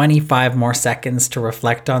 25 more seconds to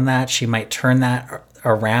reflect on that, she might turn that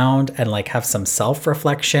around and like have some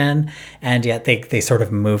self-reflection, and yet they sort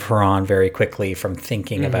of move her on very quickly from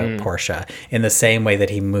thinking about Portia in the same way that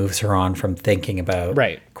he moves her on from thinking about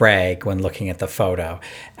Greg when looking at the photo.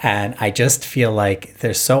 And I just feel like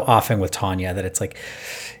there's so often with Tanya that it's like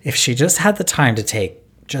if she just had the time to take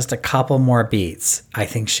just a couple more beats, I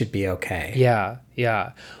think she'd be okay.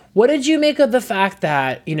 Yeah. What did you make of the fact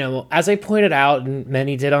that, as I pointed out, and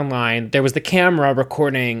many did online, there was the camera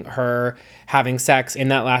recording her having sex in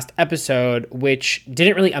that last episode, which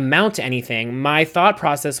didn't really amount to anything. My thought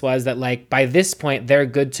process was that, like, by this point, they're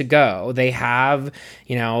good to go. They have,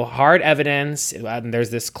 hard evidence. And there's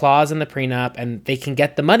this clause in the prenup, and they can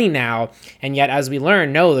get the money now. And yet, as we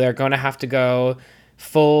learn, no, they're going to have to go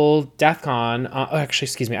full DEFCON. I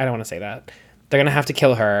don't want to say that. They're going to have to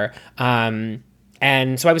kill her.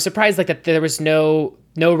 And so I was surprised that there was no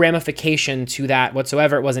ramification to that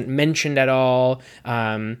whatsoever. It wasn't mentioned at all.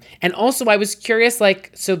 And also I was curious,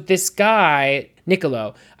 so this guy,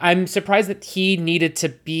 Niccolo, I'm surprised that he needed to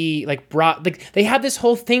be brought, they had this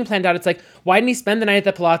whole thing planned out. It's like, why didn't he spend the night at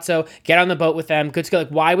the palazzo, get on the boat with them, good to go?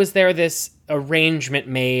 Why was there this arrangement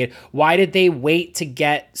made? Why did they wait to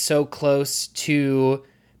get so close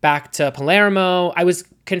back to Palermo? I was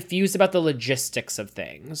confused about the logistics of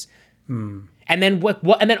things. And then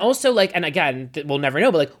and then also and again, we'll never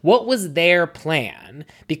know, but what was their plan?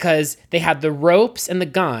 Because they had the ropes and the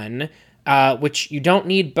gun, which you don't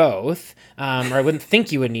need both, or I wouldn't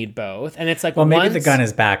think you would need both. And it's maybe the gun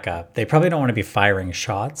is backup. They probably don't want to be firing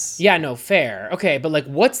shots. Yeah, no, fair. Okay, but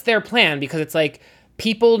what's their plan? Because it's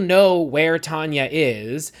people know where Tanya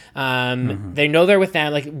is. They know they're with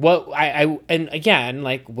them. And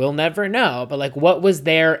again, we'll never know. But what was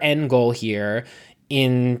their end goal here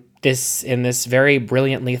in this very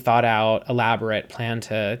brilliantly thought out, elaborate plan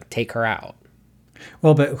to take her out?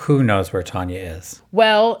 Well, but who knows where Tanya is?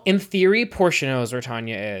 Well, in theory, Portia knows where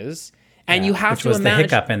Tanya is. And you have to imagine... Which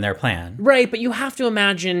was the hiccup in their plan. Right, but you have to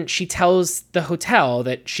imagine she tells the hotel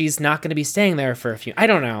that she's not going to be staying there for a few... I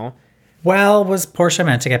don't know. Well, was Portia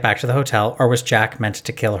meant to get back to the hotel, or was Jack meant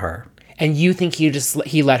to kill her? And you think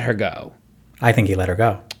he let her go? I think he let her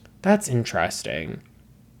go. That's interesting.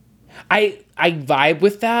 I vibe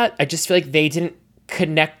with that. I just feel like they didn't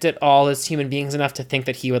connect at all as human beings enough to think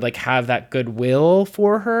that he would have that goodwill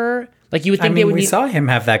for her. You would think they would. We saw him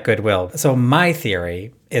have that goodwill. So my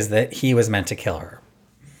theory is that he was meant to kill her.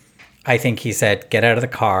 I think he said, "Get out of the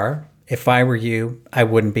car. If I were you, I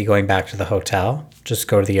wouldn't be going back to the hotel. Just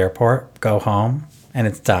go to the airport, go home, and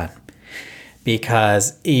it's done."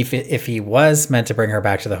 because if he was meant to bring her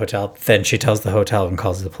back to the hotel, then she tells the hotel and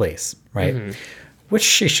calls the police, right? Which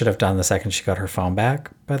she should have done the second she got her phone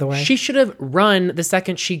back, by the way. She should have run the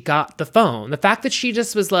second she got the phone. The fact that she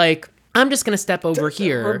just was like, I'm just going to step over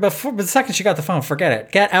here. But the second she got the phone, forget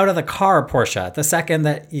it. Get out of the car, Portia. The second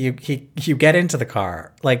that you get into the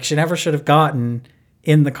car. Like, she never should have gotten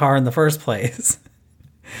in the car in the first place.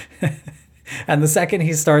 And the second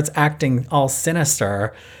he starts acting all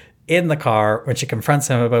sinister in the car when she confronts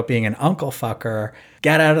him about being an uncle fucker,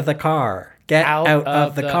 get out of the car. Get out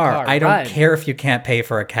of the car. I don't care if you can't pay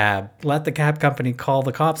for a cab. Let the cab company call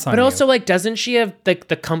the cops on you. But also, like, doesn't she have the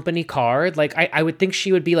company card? Like, I would think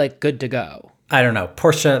she would be, like, good to go. I don't know.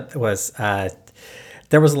 Portia was...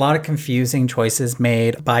 there was a lot of confusing choices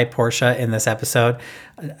made by Portia in this episode.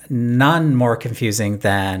 None more confusing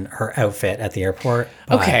than her outfit at the airport.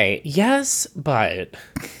 Okay, yes, but...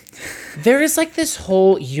 there is, like, this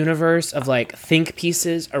whole universe of, like, think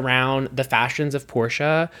pieces around the fashions of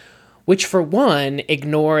Portia, which, for one,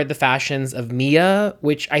 ignore the fashions of Mia,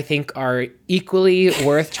 which I think are equally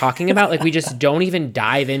worth talking about. Like, we just don't even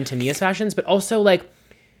dive into Mia's fashions. But also, like,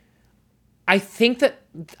 I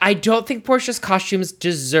don't think Portia's costumes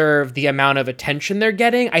deserve the amount of attention they're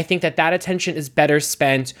getting. I think that attention is better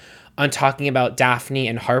spent on talking about Daphne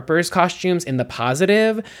and Harper's costumes in the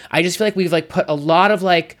positive. I just feel like we've, like, put a lot of,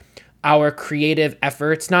 like, our creative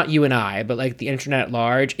efforts, not you and I, but, like, the internet at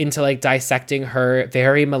large, into, like, dissecting her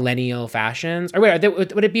very millennial fashions. Or wait,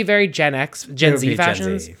 would it be very Gen Z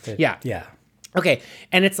fashions? Gen Z. Yeah. Yeah. Okay.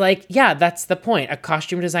 And it's like, yeah, that's the point. A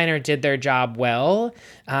costume designer did their job well.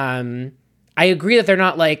 I agree that they're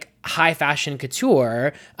not, like, high fashion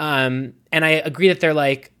couture. And I agree that they're,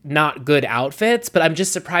 like, not good outfits, but I'm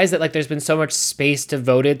just surprised that, like, there's been so much space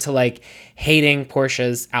devoted to, like, hating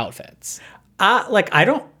Portia's outfits. I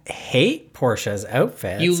don't hate Portia's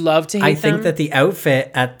outfits. You love to hate them? I think that the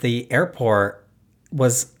outfit at the airport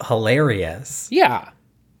was hilarious. Yeah.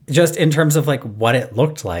 Just in terms of, like, what it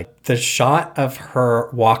looked like. The shot of her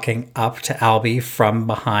walking up to Albie from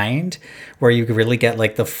behind, where you really get,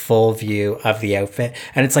 like, the full view of the outfit.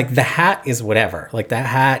 And it's like, the hat is whatever. Like, that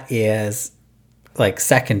hat is, like,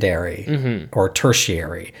 secondary or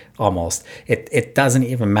tertiary almost. It doesn't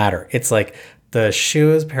even matter. It's like the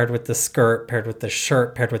shoes paired with the skirt, paired with the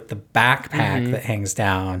shirt, paired with the backpack that hangs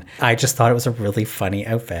down. I just thought it was a really funny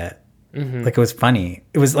outfit. Like, it was funny.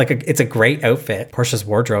 It was like it's a great outfit. Portia's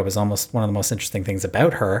wardrobe is almost one of the most interesting things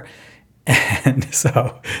about her. And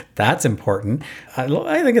so that's important.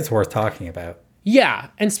 I think it's worth talking about. Yeah.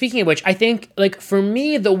 And speaking of which, I think, like, for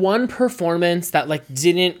me, the one performance that, like,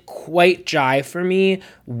 didn't quite jive for me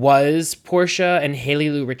was Portia and Haley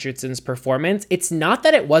Lou Richardson's performance. It's not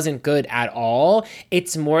that it wasn't good at all.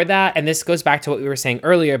 It's more that, and this goes back to what we were saying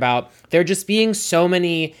earlier about there just being so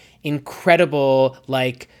many incredible,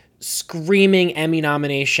 like, screaming Emmy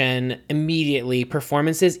nomination immediately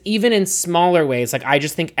performances, even in smaller ways. Like, I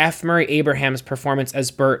just think F. Murray Abraham's performance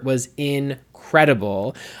as Bert was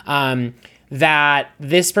incredible. That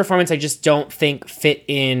this performance I just don't think fit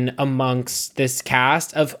in amongst this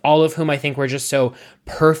cast, of all of whom I think were just so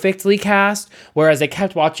perfectly cast. Whereas I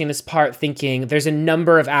kept watching this part thinking there's a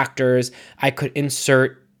number of actors I could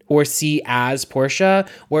insert or see as Portia.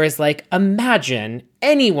 Whereas, like, imagine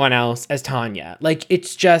anyone else as Tanya. Like,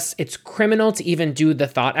 it's criminal to even do the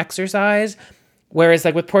thought exercise. Whereas,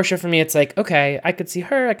 like, with Portia, for me, it's like, okay, I could see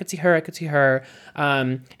her.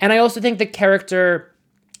 And I also think the character,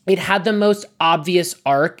 it had the most obvious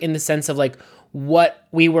arc in the sense of, like, what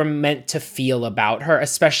we were meant to feel about her,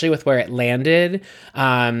 especially with where it landed,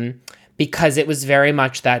 because it was very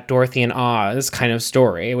much that Dorothy and Oz kind of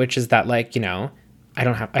story, which is that, like, you know, I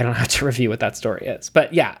don't have to review what that story is,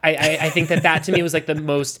 but yeah, I think that to me was, like, the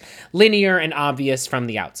most linear and obvious from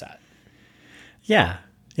the outset. Yeah.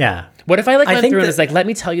 What if I, like, went through and was like, let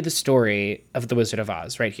me tell you the story of The Wizard of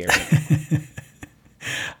Oz right here.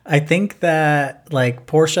 I think that, like,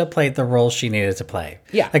 Portia played the role she needed to play.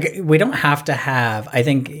 Yeah. Like, we don't have to have, I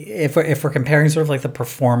think if we're comparing sort of, like, the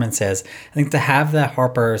performances, I think to have the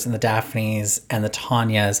Harpers and the Daphnes and the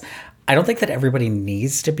Tanyas, I don't think that everybody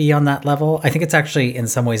needs to be on that level. I think it's actually in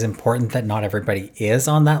some ways important that not everybody is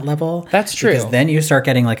on that level. That's true. Because then you start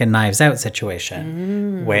getting, like, a Knives Out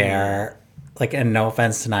situation where, like, and no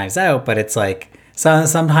offense to Knives Out, but it's like,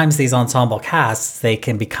 sometimes these ensemble casts, they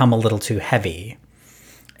can become a little too heavy.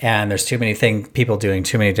 And there's too many people doing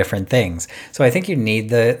too many different things. So I think you need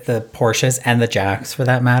the Portias and the Jacks, for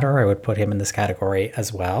that matter. I would put him in this category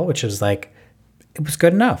as well, which is like, it was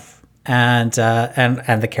good enough. And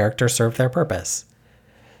the character served their purpose.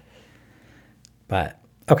 But,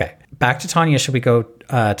 okay. Back to Tanya. Should we go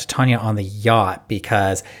to Tanya on the yacht?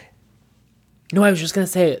 Because No, I was just gonna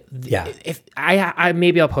say, Yeah. if I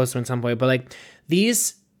maybe I'll post them at some point, but like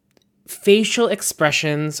these facial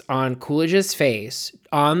expressions on Coolidge's face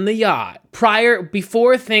on the yacht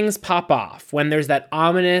before things pop off, when there's that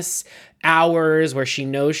ominous hours where she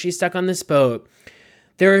knows she's stuck on this boat,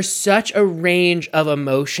 there is such a range of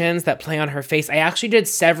emotions that play on her face. I actually did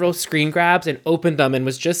several screen grabs and opened them and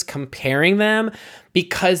was just comparing them,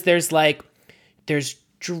 because there's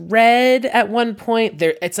dread at one point.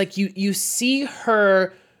 It's like you see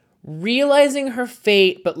her realizing her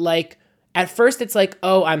fate, but like at first it's like,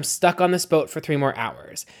 oh, I'm stuck on this boat for 3 more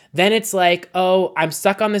hours. Then it's like, oh, I'm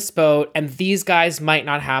stuck on this boat and these guys might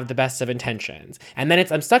not have the best of intentions. And then it's,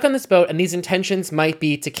 I'm stuck on this boat and these intentions might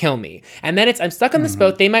be to kill me. And then it's, I'm stuck on this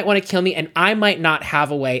boat, they might want to kill me and I might not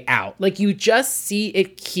have a way out. Like you just see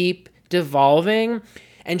it keep devolving,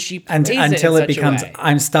 and she plays until it it becomes,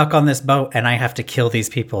 I'm stuck on this boat and I have to kill these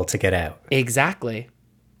people to get out. Exactly.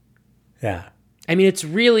 Yeah. I mean, it's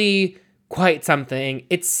really quite something.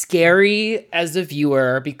 It's scary as a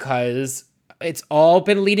viewer because it's all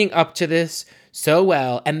been leading up to this so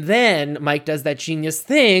well. And then Mike does that genius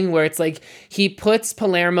thing where it's like he puts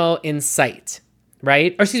Palermo in sight,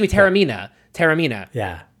 right? Or excuse me, Taormina.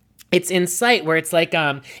 Yeah. It's in sight where it's like,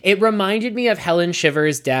 it reminded me of Helen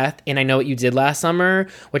Shivers' death in I Know What You Did Last Summer,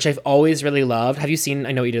 which I've always really loved. Have you seen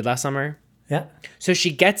I Know What You Did Last Summer? Yeah. So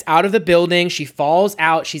she gets out of the building, she falls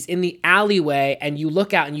out, she's in the alleyway, and you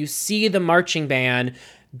look out and you see the marching band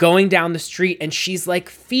going down the street, and she's like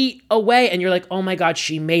feet away, and you're like, oh my God,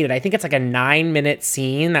 she made it. I think it's like a 9-minute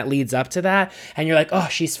scene that leads up to that, and you're like, oh,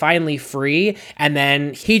 she's finally free, and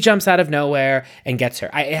then he jumps out of nowhere and gets her.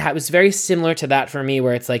 It was very similar to that for me,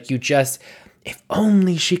 where it's like, you just... if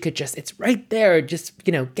only she could just, it's right there, just,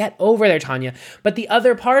 get over there, Tanya. But the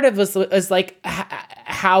other part of us is like,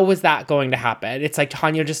 how was that going to happen? It's like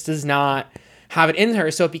Tanya just does not have it in her.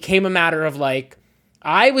 So it became a matter of like,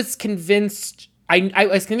 I was convinced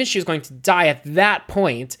she was going to die at that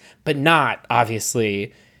point, but not,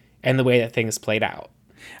 obviously, in the way that things played out.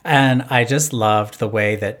 And I just loved the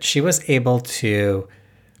way that she was able to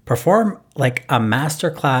perform like a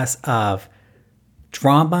masterclass of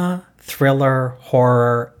drama, thriller,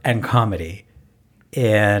 horror, and comedy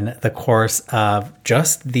in the course of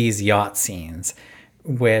just these yacht scenes,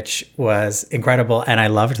 which was incredible. And I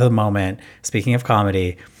loved the moment, speaking of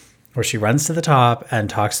comedy, where she runs to the top and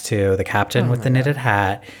talks to the captain with the knitted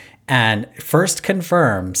hat and first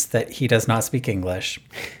confirms that he does not speak English.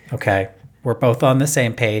 Okay. We're both on the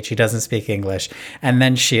same page. He doesn't speak English. And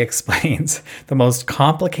then she explains the most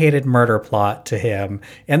complicated murder plot to him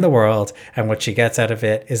in the world. And what she gets out of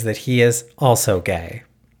it is that he is also gay.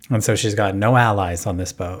 And so she's got no allies on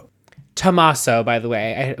this boat. Tommaso, by the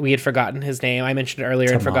way, we had forgotten his name. I mentioned it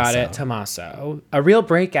earlier and forgot it. Tommaso, a real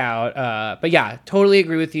breakout. But yeah, totally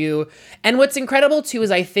agree with you. And what's incredible too is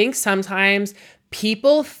I think sometimes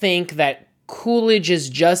people think that Coolidge is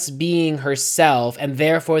just being herself and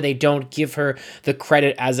therefore they don't give her the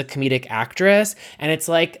credit as a comedic actress. And it's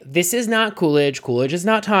like, this is not Coolidge. Coolidge is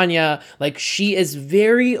not Tanya. Like, she is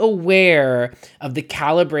very aware of the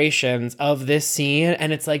calibrations of this scene,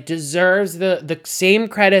 and it's like deserves the same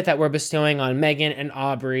credit that we're bestowing on Megan and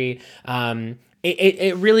Aubrey.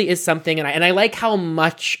 It really is something, and I like how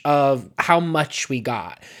much we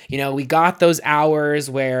got. We got those hours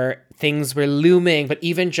where things were looming, but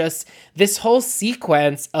even just this whole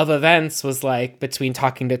sequence of events was like between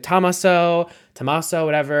talking to Tommaso,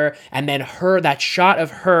 whatever, and then that shot of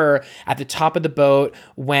her at the top of the boat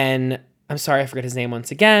when, I'm sorry, I forget his name once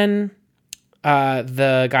again,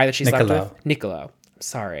 the guy that she slept with, Niccolo. I'm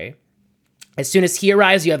sorry. As soon as he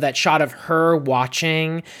arrives, you have that shot of her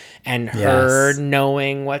watching and her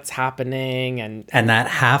knowing what's happening. And that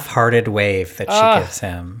half-hearted wave that she gives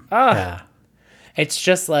him. Yeah. It's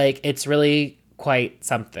just like, it's really quite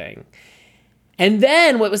something. And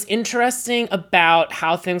then what was interesting about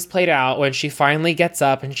how things played out when she finally gets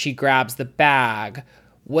up and she grabs the bag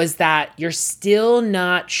was that you're still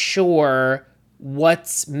not sure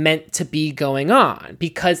what's meant to be going on,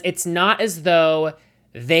 because it's not as though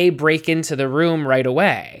they break into the room right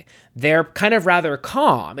away. They're kind of rather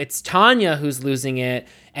calm. It's Tanya who's losing it.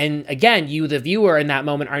 And again, you, the viewer, in that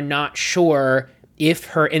moment are not sure if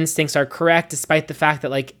her instincts are correct, despite the fact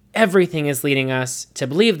that like everything is leading us to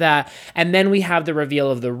believe that. And then we have the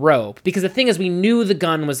reveal of the rope, because the thing is, we knew the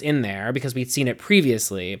gun was in there because we'd seen it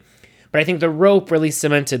previously. But I think the rope really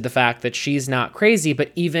cemented the fact that she's not crazy.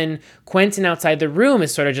 But even Quentin outside the room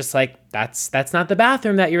is sort of just like, that's not the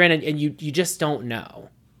bathroom that you're in. And you just don't know.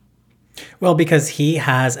 Well, because he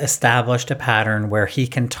has established a pattern where he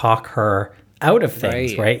can talk her out of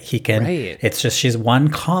things, right? He can, Right. it's just, she's one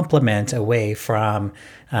compliment away from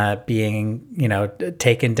being,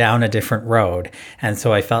 taken down a different road. And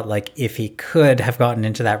so I felt like if he could have gotten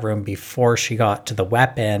into that room before she got to the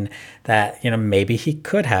weapon, that, maybe he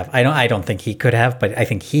could have. I don't think he could have, but I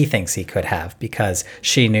think he thinks he could have because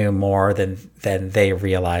she knew more than they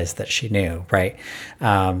realized that she knew, right?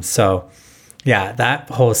 So yeah, that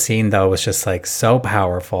whole scene though was just like so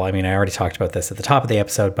powerful. I mean, I already talked about this at the top of the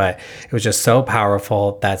episode, but it was just so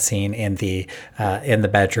powerful, that scene in the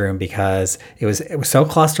bedroom, because it was so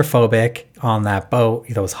claustrophobic on that boat.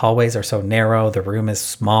 Those hallways are so narrow. The room is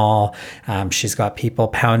small. She's got people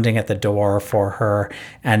pounding at the door for her,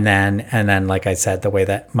 and then, like I said, the way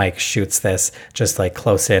that Mike shoots this just like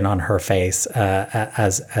close in on her face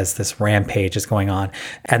as this rampage is going on,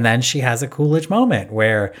 and then she has a Coolidge moment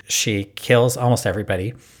where she kills almost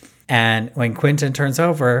everybody, and when Quentin turns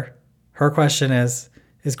over, her question is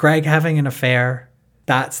Greg having an affair?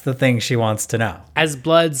 That's the thing she wants to know. As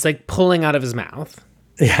blood's like pulling out of his mouth.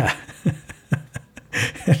 Yeah.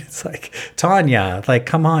 It's like, Tanya, like,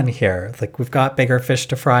 come on here. Like, we've got bigger fish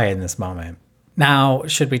to fry in this moment. Now,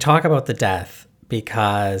 should we talk about the death?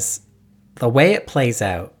 Because the way it plays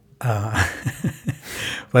out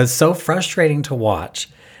was so frustrating to watch,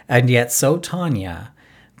 and yet so Tanya,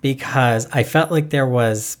 because I felt like there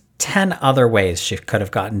was 10 other ways she could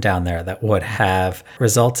have gotten down there that would have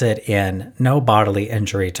resulted in no bodily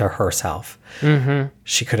injury to herself. Mm-hmm.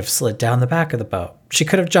 She could have slid down the back of the boat. She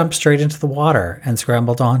could have jumped straight into the water and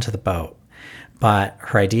scrambled onto the boat. But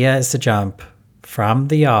her idea is to jump from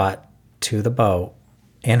the yacht to the boat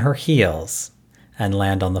in her heels and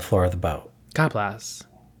land on the floor of the boat. God bless.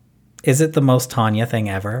 Is it the most Tanya thing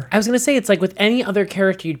ever? I was going to say, it's like with any other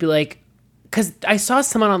character, you'd be like, because I saw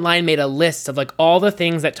someone online made a list of like all the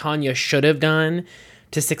things that Tanya should have done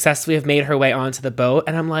to successfully have made her way onto the boat.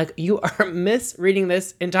 And I'm like, you are misreading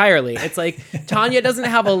this entirely. It's like, Tanya doesn't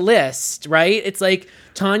have a list, right? It's like,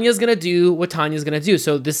 Tanya's going to do what Tanya's going to do.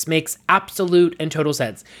 So this makes absolute and total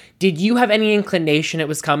sense. Did you have any inclination it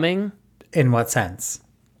was coming? In what sense?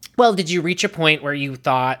 Well, did you reach a point where you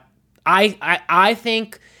thought, I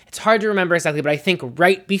think, it's hard to remember exactly, but I think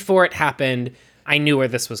right before it happened, I knew where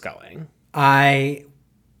this was going. I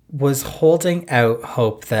was holding out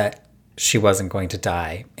hope that she wasn't going to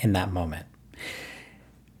die in that moment.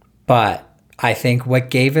 But I think what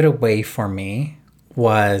gave it away for me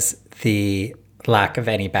was the lack of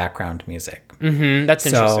any background music. Mm-hmm, that's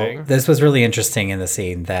interesting. So this was really interesting in the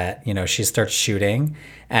scene that, she starts shooting,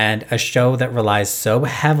 and a show that relies so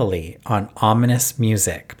heavily on ominous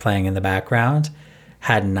music playing in the background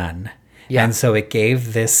had none. Yeah. And so it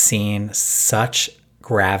gave this scene such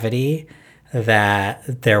gravity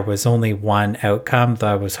that there was only one outcome,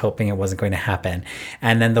 though I was hoping it wasn't going to happen.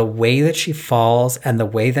 And then the way that she falls and the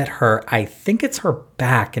way that I think it's her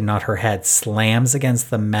back and not her head, slams against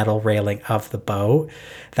the metal railing of the boat,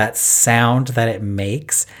 that sound that it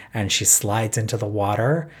makes, and she slides into the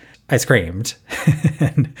water, I screamed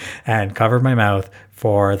and covered my mouth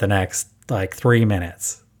for the next 3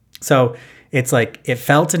 minutes. So it's like, it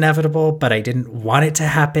felt inevitable, but I didn't want it to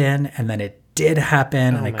happen. And then it did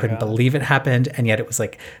happen, and I couldn't believe it happened, and yet it was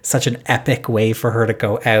like such an epic way for her to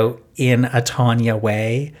go out in a Tanya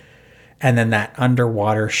way. And then that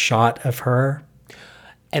underwater shot of her.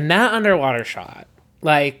 And that underwater shot,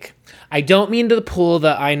 like, I don't mean to pull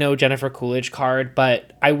the I know Jennifer Coolidge card,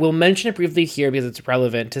 but I will mention it briefly here because it's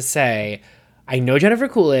relevant to say, I know Jennifer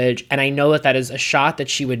Coolidge, and I know that is a shot that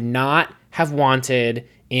she would not have wanted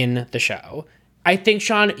in the show. I think,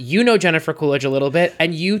 Sean, you know Jennifer Coolidge a little bit,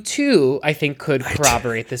 and you too, I think, could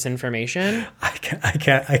corroborate this information. I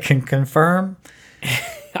can confirm.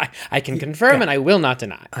 I can confirm, yeah. And I will not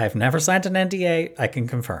deny. I've never signed an NDA. I can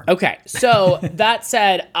confirm. Okay, so that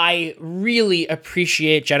said, I really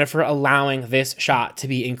appreciate Jennifer allowing this shot to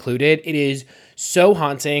be included. It is so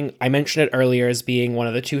haunting. I mentioned it earlier as being one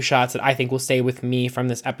of the 2 shots that I think will stay with me from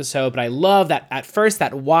this episode, but I love that at first,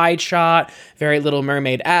 that wide shot, very Little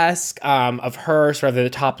Mermaid-esque, of her sort of at the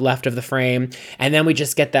top left of the frame, and then we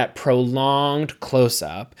just get that prolonged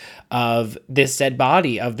close-up of this dead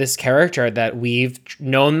body, of this character that we've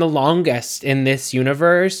known the longest in this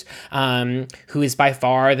universe, who is by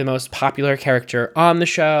far the most popular character on the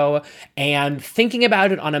show, and thinking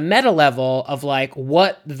about it on a meta level of like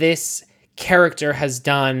what this character has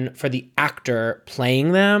done for the actor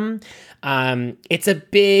playing them. It's a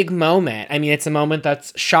big moment. I mean, it's a moment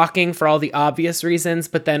that's shocking for all the obvious reasons,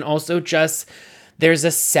 but then also just there's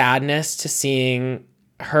a sadness to seeing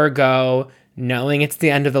her go, knowing it's the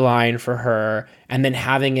end of the line for her, and then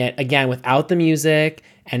having it again without the music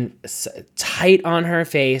and tight on her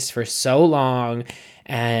face for so long,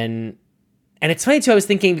 and And it's funny too, I was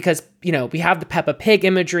thinking because, you know, we have the Peppa Pig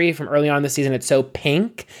imagery from early on in the season. It's so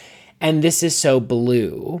pink and this is so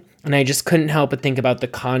blue. And I just couldn't help but think about the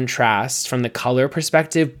contrast from the color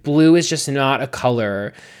perspective. Blue is just not a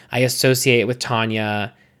color I associate with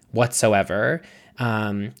Tanya whatsoever.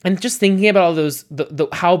 And just thinking about all those,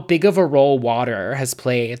 how big of a role water has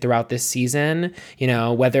played throughout this season, you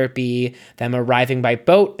know, whether it be them arriving by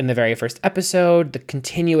boat in the very first episode, the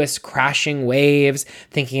continuous crashing waves,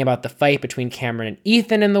 thinking about the fight between Cameron and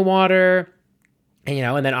Ethan in the water, and, you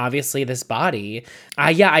know, and then obviously this body.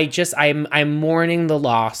 I'm mourning the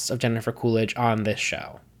loss of Jennifer Coolidge on this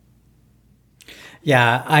show.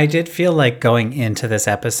 Yeah, I did feel like going into this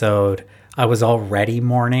episode, I was already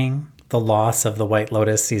mourning the loss of The White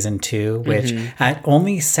Lotus season 2, which at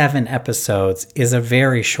only 7 episodes is a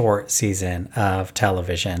very short season of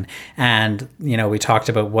television. And, you know, we talked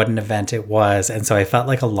about what an event it was. And so I felt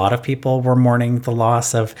like a lot of people were mourning the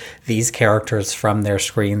loss of these characters from their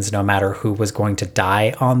screens, no matter who was going to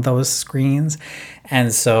die on those screens.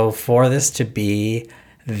 And so for this to be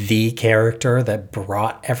the character that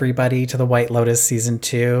brought everybody to The White Lotus season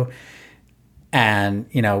 2, and,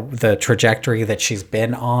 you know, the trajectory that she's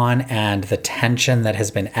been on and the tension that has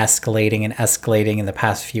been escalating in the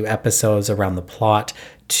past few episodes around the plot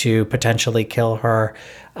to potentially kill her,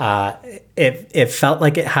 it felt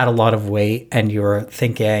like it had a lot of weight. And you were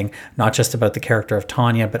thinking not just about the character of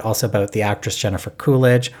Tanya, but also about the actress Jennifer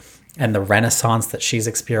Coolidge and the renaissance that she's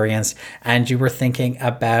experienced. And you were thinking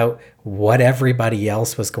about what everybody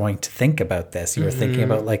else was going to think about this. You were thinking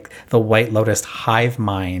about like the White Lotus hive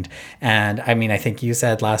mind. And I mean, I think you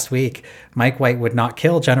said last week, Mike White would not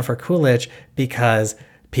kill Jennifer Coolidge because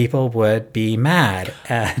people would be mad.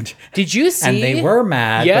 And did you see? And they were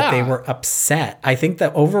mad, Yeah. but they were upset. I think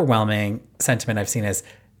the overwhelming sentiment I've seen is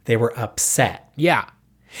they were upset. Yeah.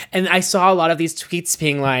 And I saw a lot of these tweets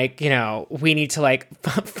being like, you know, we need to like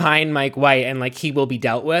find Mike White and like he will be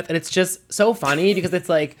dealt with. And it's just so funny because it's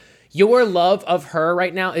like your love of her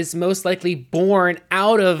right now is most likely born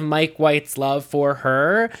out of Mike White's love for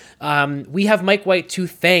her. We have Mike White to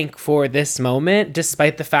thank for this moment,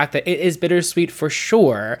 despite the fact that it is bittersweet for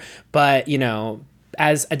sure. But, you know,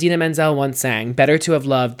 as Adina Menzel once sang, better to have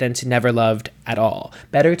loved than to never loved at all.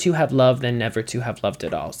 Better to have loved than never to have loved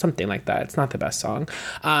at all. Something like that. It's not the best song.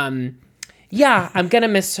 Yeah, I'm going to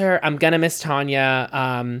miss her. I'm going to miss Tanya.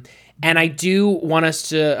 And I do want us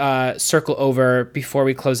to circle over before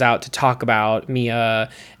we close out to talk about Mia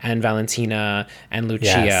and Valentina and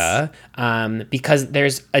Lucia. Yes. Because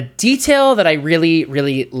there's a detail that I really,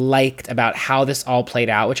 really liked about how this all played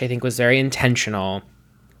out, which I think was very intentional.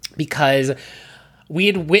 Because we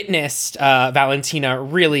had witnessed Valentina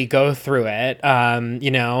really go through it. You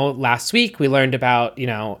know, last week we learned about, you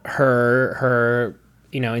know, her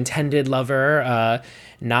you know, intended lover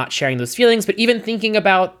not sharing those feelings, but even thinking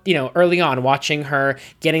about, you know, early on, watching her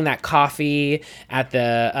getting that coffee at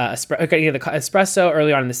the espresso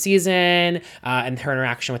early on in the season, and her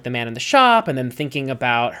interaction with the man in the shop, and then thinking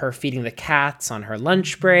about her feeding the cats on her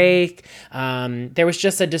lunch break. There was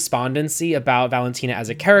just a despondency about Valentina as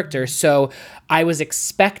a character. So I was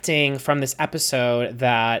expecting from this episode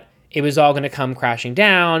that it was all going to come crashing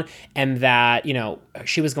down and that, you know,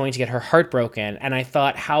 she was going to get her heart broken. And I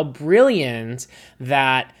thought how brilliant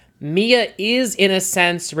that Mia is, in a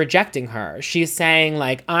sense, rejecting her. She's saying,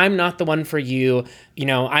 like, I'm not the one for you. You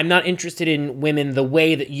know, I'm not interested in women the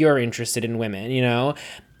way that you're interested in women, you know?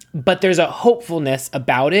 But there's a hopefulness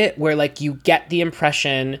about it where, like, you get the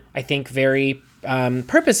impression, I think very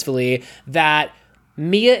purposefully, that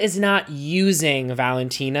Mia is not using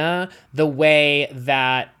Valentina the way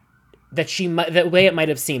that the way it might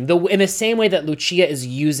have seemed. In the same way that Lucia is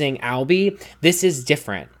using Albie, this is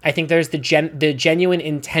different. I think there's the genuine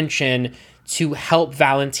intention to help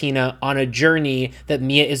Valentina on a journey that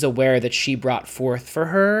Mia is aware that she brought forth for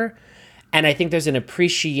her. And I think there's an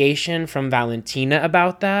appreciation from Valentina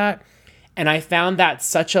about that. And I found that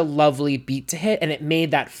such a lovely beat to hit. And it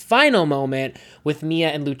made that final moment with Mia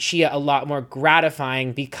and Lucia a lot more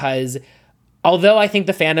gratifying because although I think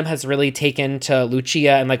the fandom has really taken to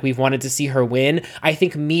Lucia and like we've wanted to see her win, I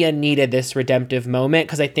think Mia needed this redemptive moment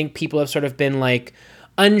because I think people have sort of been like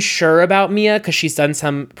unsure about Mia because she's done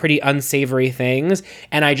some pretty unsavory things.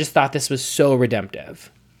 And I just thought this was so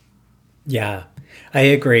redemptive. Yeah, I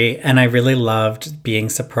agree. And I really loved being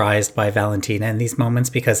surprised by Valentina in these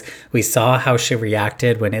moments because we saw how she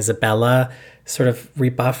reacted when Isabella sort of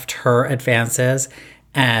rebuffed her advances.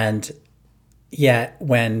 And yet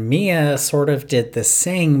when Mia sort of did the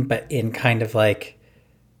same, but in kind of like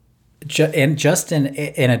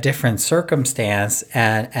in a different circumstance,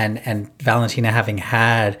 and Valentina having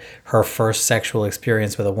had her first sexual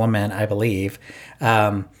experience with a woman, I believe,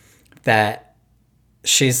 that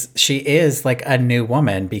she is like a new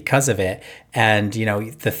woman because of it. And, you know,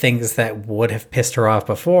 the things that would have pissed her off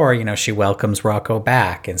before, you know, she welcomes Rocco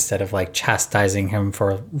back instead of like chastising him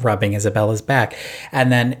for rubbing Isabella's back.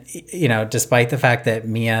 And then, you know, despite the fact that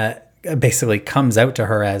Mia basically comes out to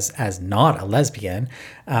her as not a lesbian,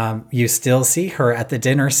 you still see her at the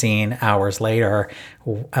dinner scene hours later,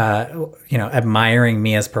 you know, admiring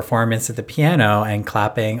Mia's performance at the piano and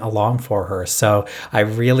clapping along for her. So I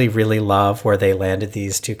really, really love where they landed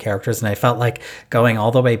these two characters. And I felt like going all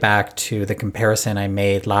the way back to the comparison I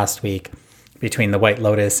made last week between the White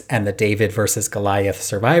Lotus and the David versus Goliath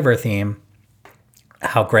Survivor theme,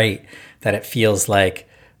 how great that it feels like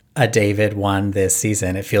a David won this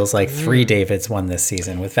season. It feels like three Davids won this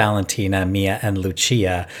season, with Valentina, Mia, and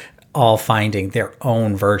Lucia all finding their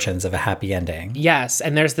own versions of a happy ending. Yes,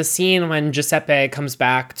 and there's the scene when Giuseppe comes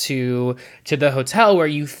back to the hotel where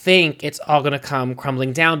you think it's all going to come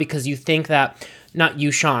crumbling down, because you think that, not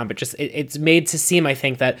you, Sean, but just it's made to seem, I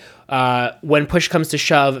think, that when push comes to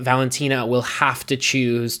shove, Valentina will have to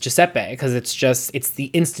choose Giuseppe, because it's the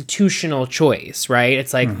institutional choice, right?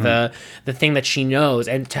 It's like the thing that she knows,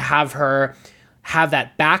 and to have her have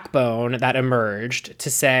that backbone that emerged to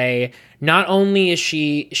say, not only is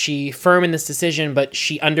she firm in this decision, but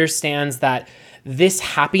she understands that this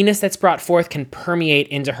happiness that's brought forth can permeate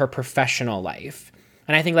into her professional life.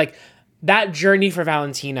 And I think like that journey for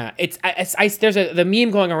Valentina, there's the meme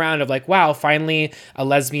going around of like, wow, finally a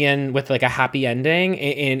lesbian with like a happy ending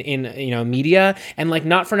in you know, media. And like,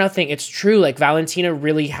 not for nothing, it's true. Like Valentina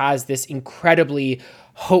really has this incredibly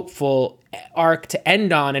hopeful arc to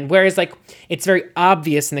end on. And whereas like, it's very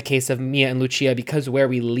obvious in the case of Mia and Lucia, because where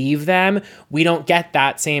we leave them, we don't get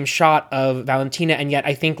that same shot of Valentina. And yet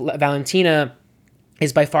I think Valentina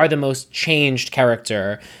is by far the most changed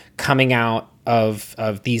character coming out of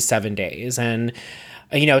these 7 days. And,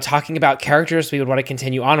 you know, talking about characters we would want to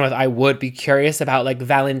continue on with, I would be curious about like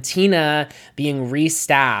Valentina being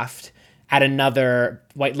restaffed at another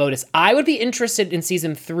White Lotus. I would be interested in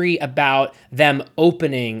season 3 about them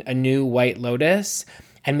opening a new White Lotus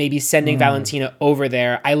and maybe sending Valentina over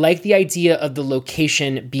there. I like the idea of the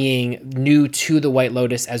location being new to the White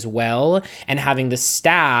Lotus as well, and having the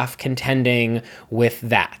staff contending with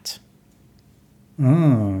that.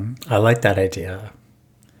 I like that idea.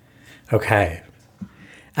 Okay.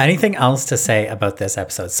 Anything else to say about this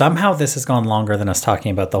episode? Somehow this has gone longer than us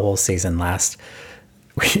talking about the whole season last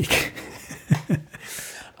week.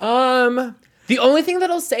 The only thing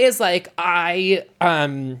that I'll say is like, I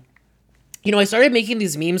started making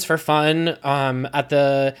these memes for fun.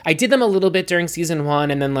 I did them a little bit during season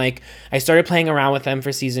 1, and then like I started playing around with them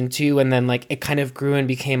for season 2, and then like it kind of grew and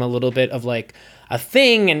became a little bit of like a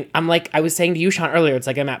thing. And I'm like, I was saying to you, Sean, earlier, it's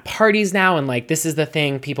like I'm at parties now, and like this is the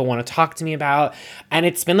thing people want to talk to me about, and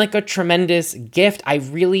it's been like a tremendous gift. I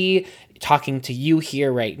really, talking to you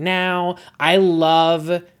here right now, I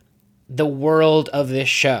love the world of this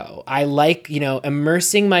show. I like, you know,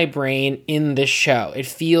 immersing my brain in this show. It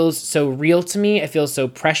feels so real to me. It feels so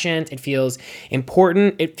prescient. It feels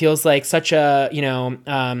important. It feels like such a, you know,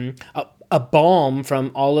 a balm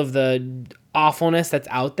from all of the awfulness that's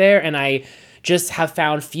out there. And I just have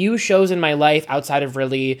found few shows in my life outside of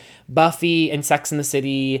really Buffy and Sex and the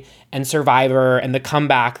City and Survivor and The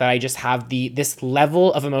Comeback that I just have this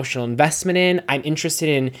level of emotional investment in. I'm interested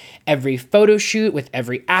in every photo shoot with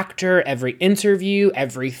every actor, every interview,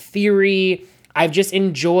 every theory. I've just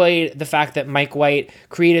enjoyed the fact that Mike White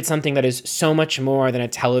created something that is so much more than a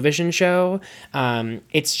television show.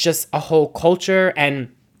 It's just a whole culture,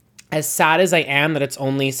 and as sad as I am that it's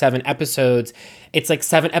only 7 episodes, it's like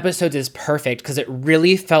 7 episodes is perfect, because it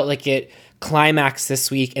really felt like it climaxed this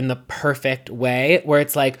week in the perfect way, where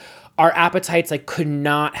it's like our appetites like could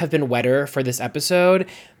not have been wetter for this episode.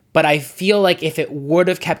 But I feel like if it would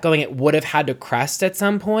have kept going, it would have had to crest at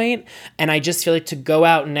some point. And I just feel like to go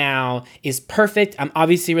out now is perfect. I'm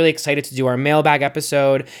obviously really excited to do our mailbag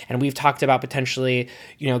episode. And we've talked about potentially,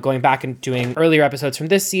 you know, going back and doing earlier episodes from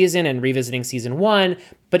this season and revisiting season 1.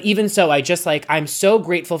 But even so, I'm so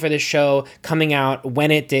grateful for this show coming out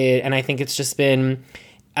when it did. And I think it's just been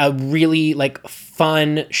a really like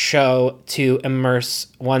fun show to immerse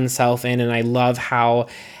oneself in. And I love how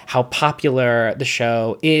popular the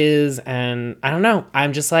show is. And I don't know,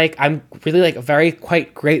 I'm really like very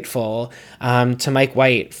quite grateful to Mike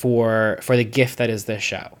White for the gift that is this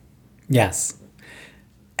show. Yes.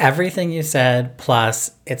 Everything you said,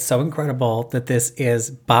 plus it's so incredible that this is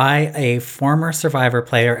by a former Survivor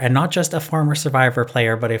player, and not just a former Survivor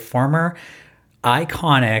player, but a former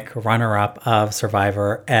iconic runner-up of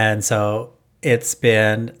Survivor. And so it's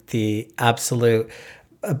been the absolute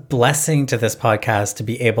blessing to this podcast to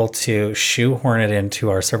be able to shoehorn it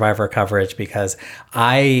into our Survivor coverage, because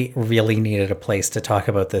I really needed a place to talk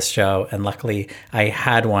about this show. And luckily I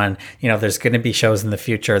had one. You know, there's going to be shows in the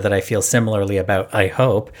future that I feel similarly about, I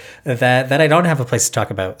hope, that I don't have a place to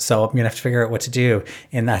talk about. So I'm going to have to figure out what to do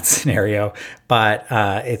in that scenario. But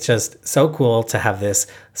it's just so cool to have this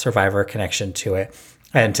Survivor connection to it.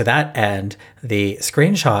 And to that end, the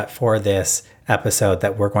screenshot for this episode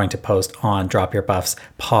that we're going to post on Drop Your Buffs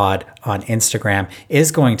pod on Instagram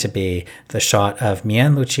is going to be the shot of Mia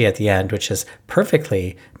and Lucia at the end, which is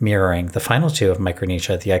perfectly mirroring the final two of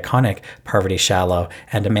Micronesia, the iconic Parvati Shallow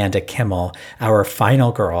and Amanda Kimmel, our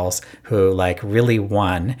final girls who like really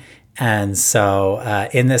won. And so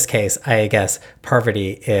in this case, I guess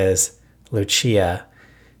Parvati is Lucia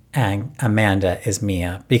and Amanda is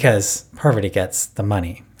Mia, because Parvati gets the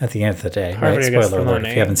money at the end of the day, right? Spoiler alert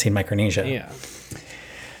if you haven't seen Micronesia. Yeah.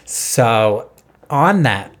 So on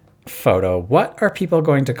that photo, what are people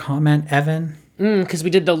going to comment, Evan? Because we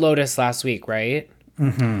did the Lotus last week, right?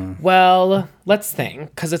 Mm-hmm. Well, let's think.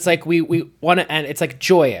 Because it's like we want to end, it's like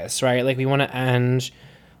joyous, right? Like we want to end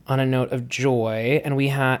on a note of joy. And we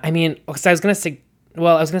had, I mean, because I was going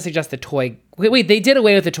to suggest the toy. Wait, they did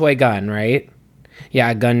away with the toy gun, right?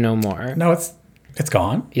 Yeah, gun no more. No, it's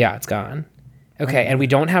gone. Yeah, it's gone. Okay, and we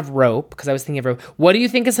don't have rope, because I was thinking of rope. What do you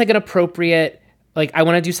think is like an appropriate, like I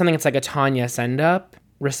want to do something that's like a Tanya send up,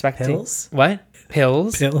 respecting. Pills? What?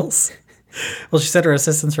 Pills? Pills. Well, she said her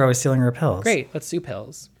assistants are always stealing her pills. Great, let's do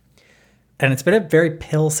pills. And it's been a very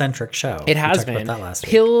pill-centric show. It has been. We talked about that last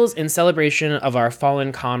week. Pills in celebration of our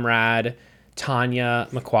fallen comrade, Tanya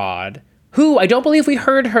McQuad, who I don't believe we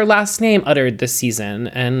heard her last name uttered this season,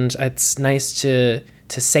 and it's nice to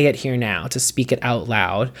say it here now, to speak it out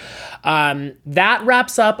loud. That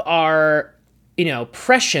wraps up our,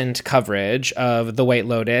 prescient coverage of The White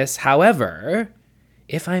Lotus. However,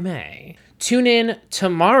 if I may, tune in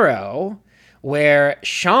tomorrow, where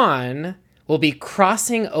Sean will be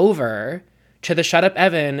crossing over to the Shut Up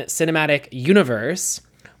Evan cinematic universe,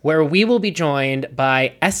 where we will be joined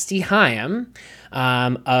by Esti Haim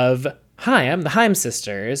of Haim, the Haim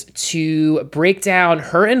sisters, to break down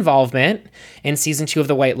her involvement in season 2 of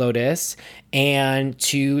The White Lotus and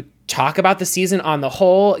to talk about the season on the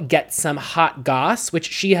whole, get some hot goss, which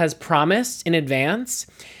she has promised in advance.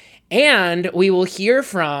 And we will hear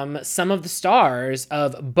from some of the stars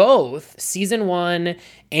of both season 1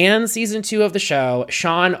 and season 2 of the show.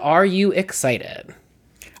 Sean, are you excited?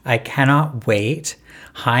 I cannot wait.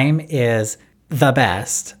 Haim is the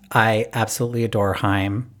best. I absolutely adore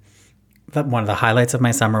Haim. One of the highlights of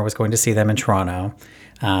my summer was going to see them in Toronto,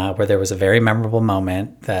 where there was a very memorable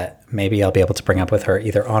moment that maybe I'll be able to bring up with her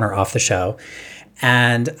either on or off the show.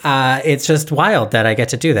 And it's just wild that I get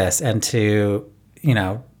to do this and to,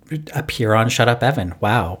 appear on Shut Up Evan.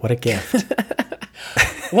 Wow, what a gift.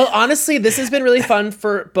 Well, honestly, this has been really fun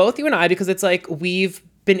for both you and I, because it's like we've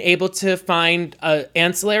been able to find an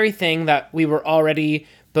ancillary thing that we were already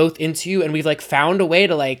both into, and we've like found a way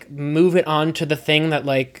to like move it on to the thing that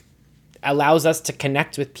like allows us to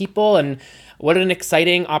connect with people. And what an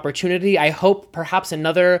exciting opportunity. I hope perhaps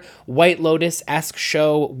another White Lotus-esque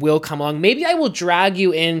show will come along. Maybe I will drag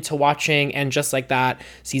you into watching And Just Like That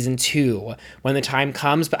season 2 when the time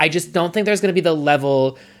comes, but I just don't think there's going to be the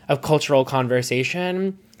level of cultural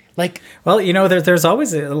conversation. Well, there's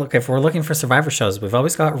always look, if we're looking for Survivor shows, we've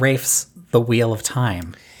always got Rafe's The Wheel of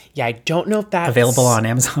Time. Yeah, I don't know if that's available on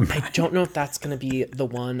Amazon Prime. I don't know if that's going to be the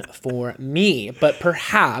one for me, but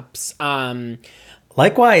perhaps.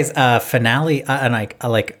 Likewise, finale, an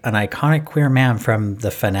iconic queer man from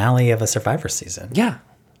the finale of a Survivor season. Yeah,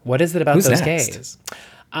 what is it about Who's those next? gays?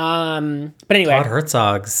 But anyway, Todd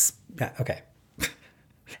Herzog's. Yeah, okay.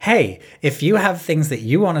 Hey, if you have things that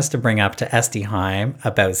you want us to bring up to Esti Haim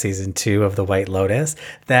about season 2 of The White Lotus,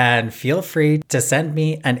 then feel free to send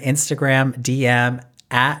me an Instagram DM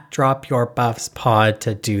at Drop Your Buffs Pod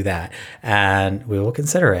to do that. And we will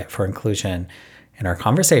consider it for inclusion in our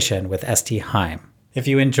conversation with Esti Haim. If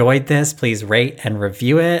you enjoyed this, please rate and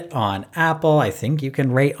review it on Apple. I think you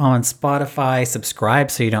can rate on Spotify. Subscribe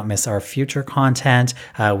so you don't miss our future content.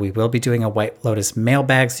 We will be doing a White Lotus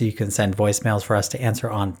mailbag, so you can send voicemails for us to answer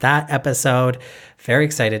on that episode. Very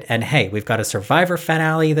excited. And hey, we've got a Survivor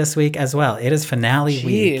finale this week as well. It is finale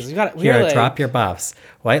week we here at Drop Your Buffs.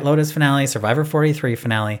 White Lotus finale, Survivor 43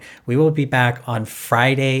 finale. We will be back on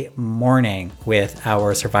Friday morning with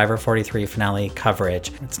our Survivor 43 finale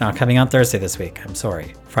coverage. It's not coming on Thursday this week. I'm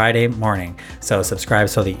sorry. Friday morning. So subscribe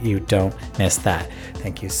so that you don't miss that.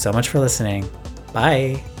 Thank you so much for listening.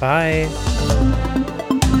 Bye. Bye.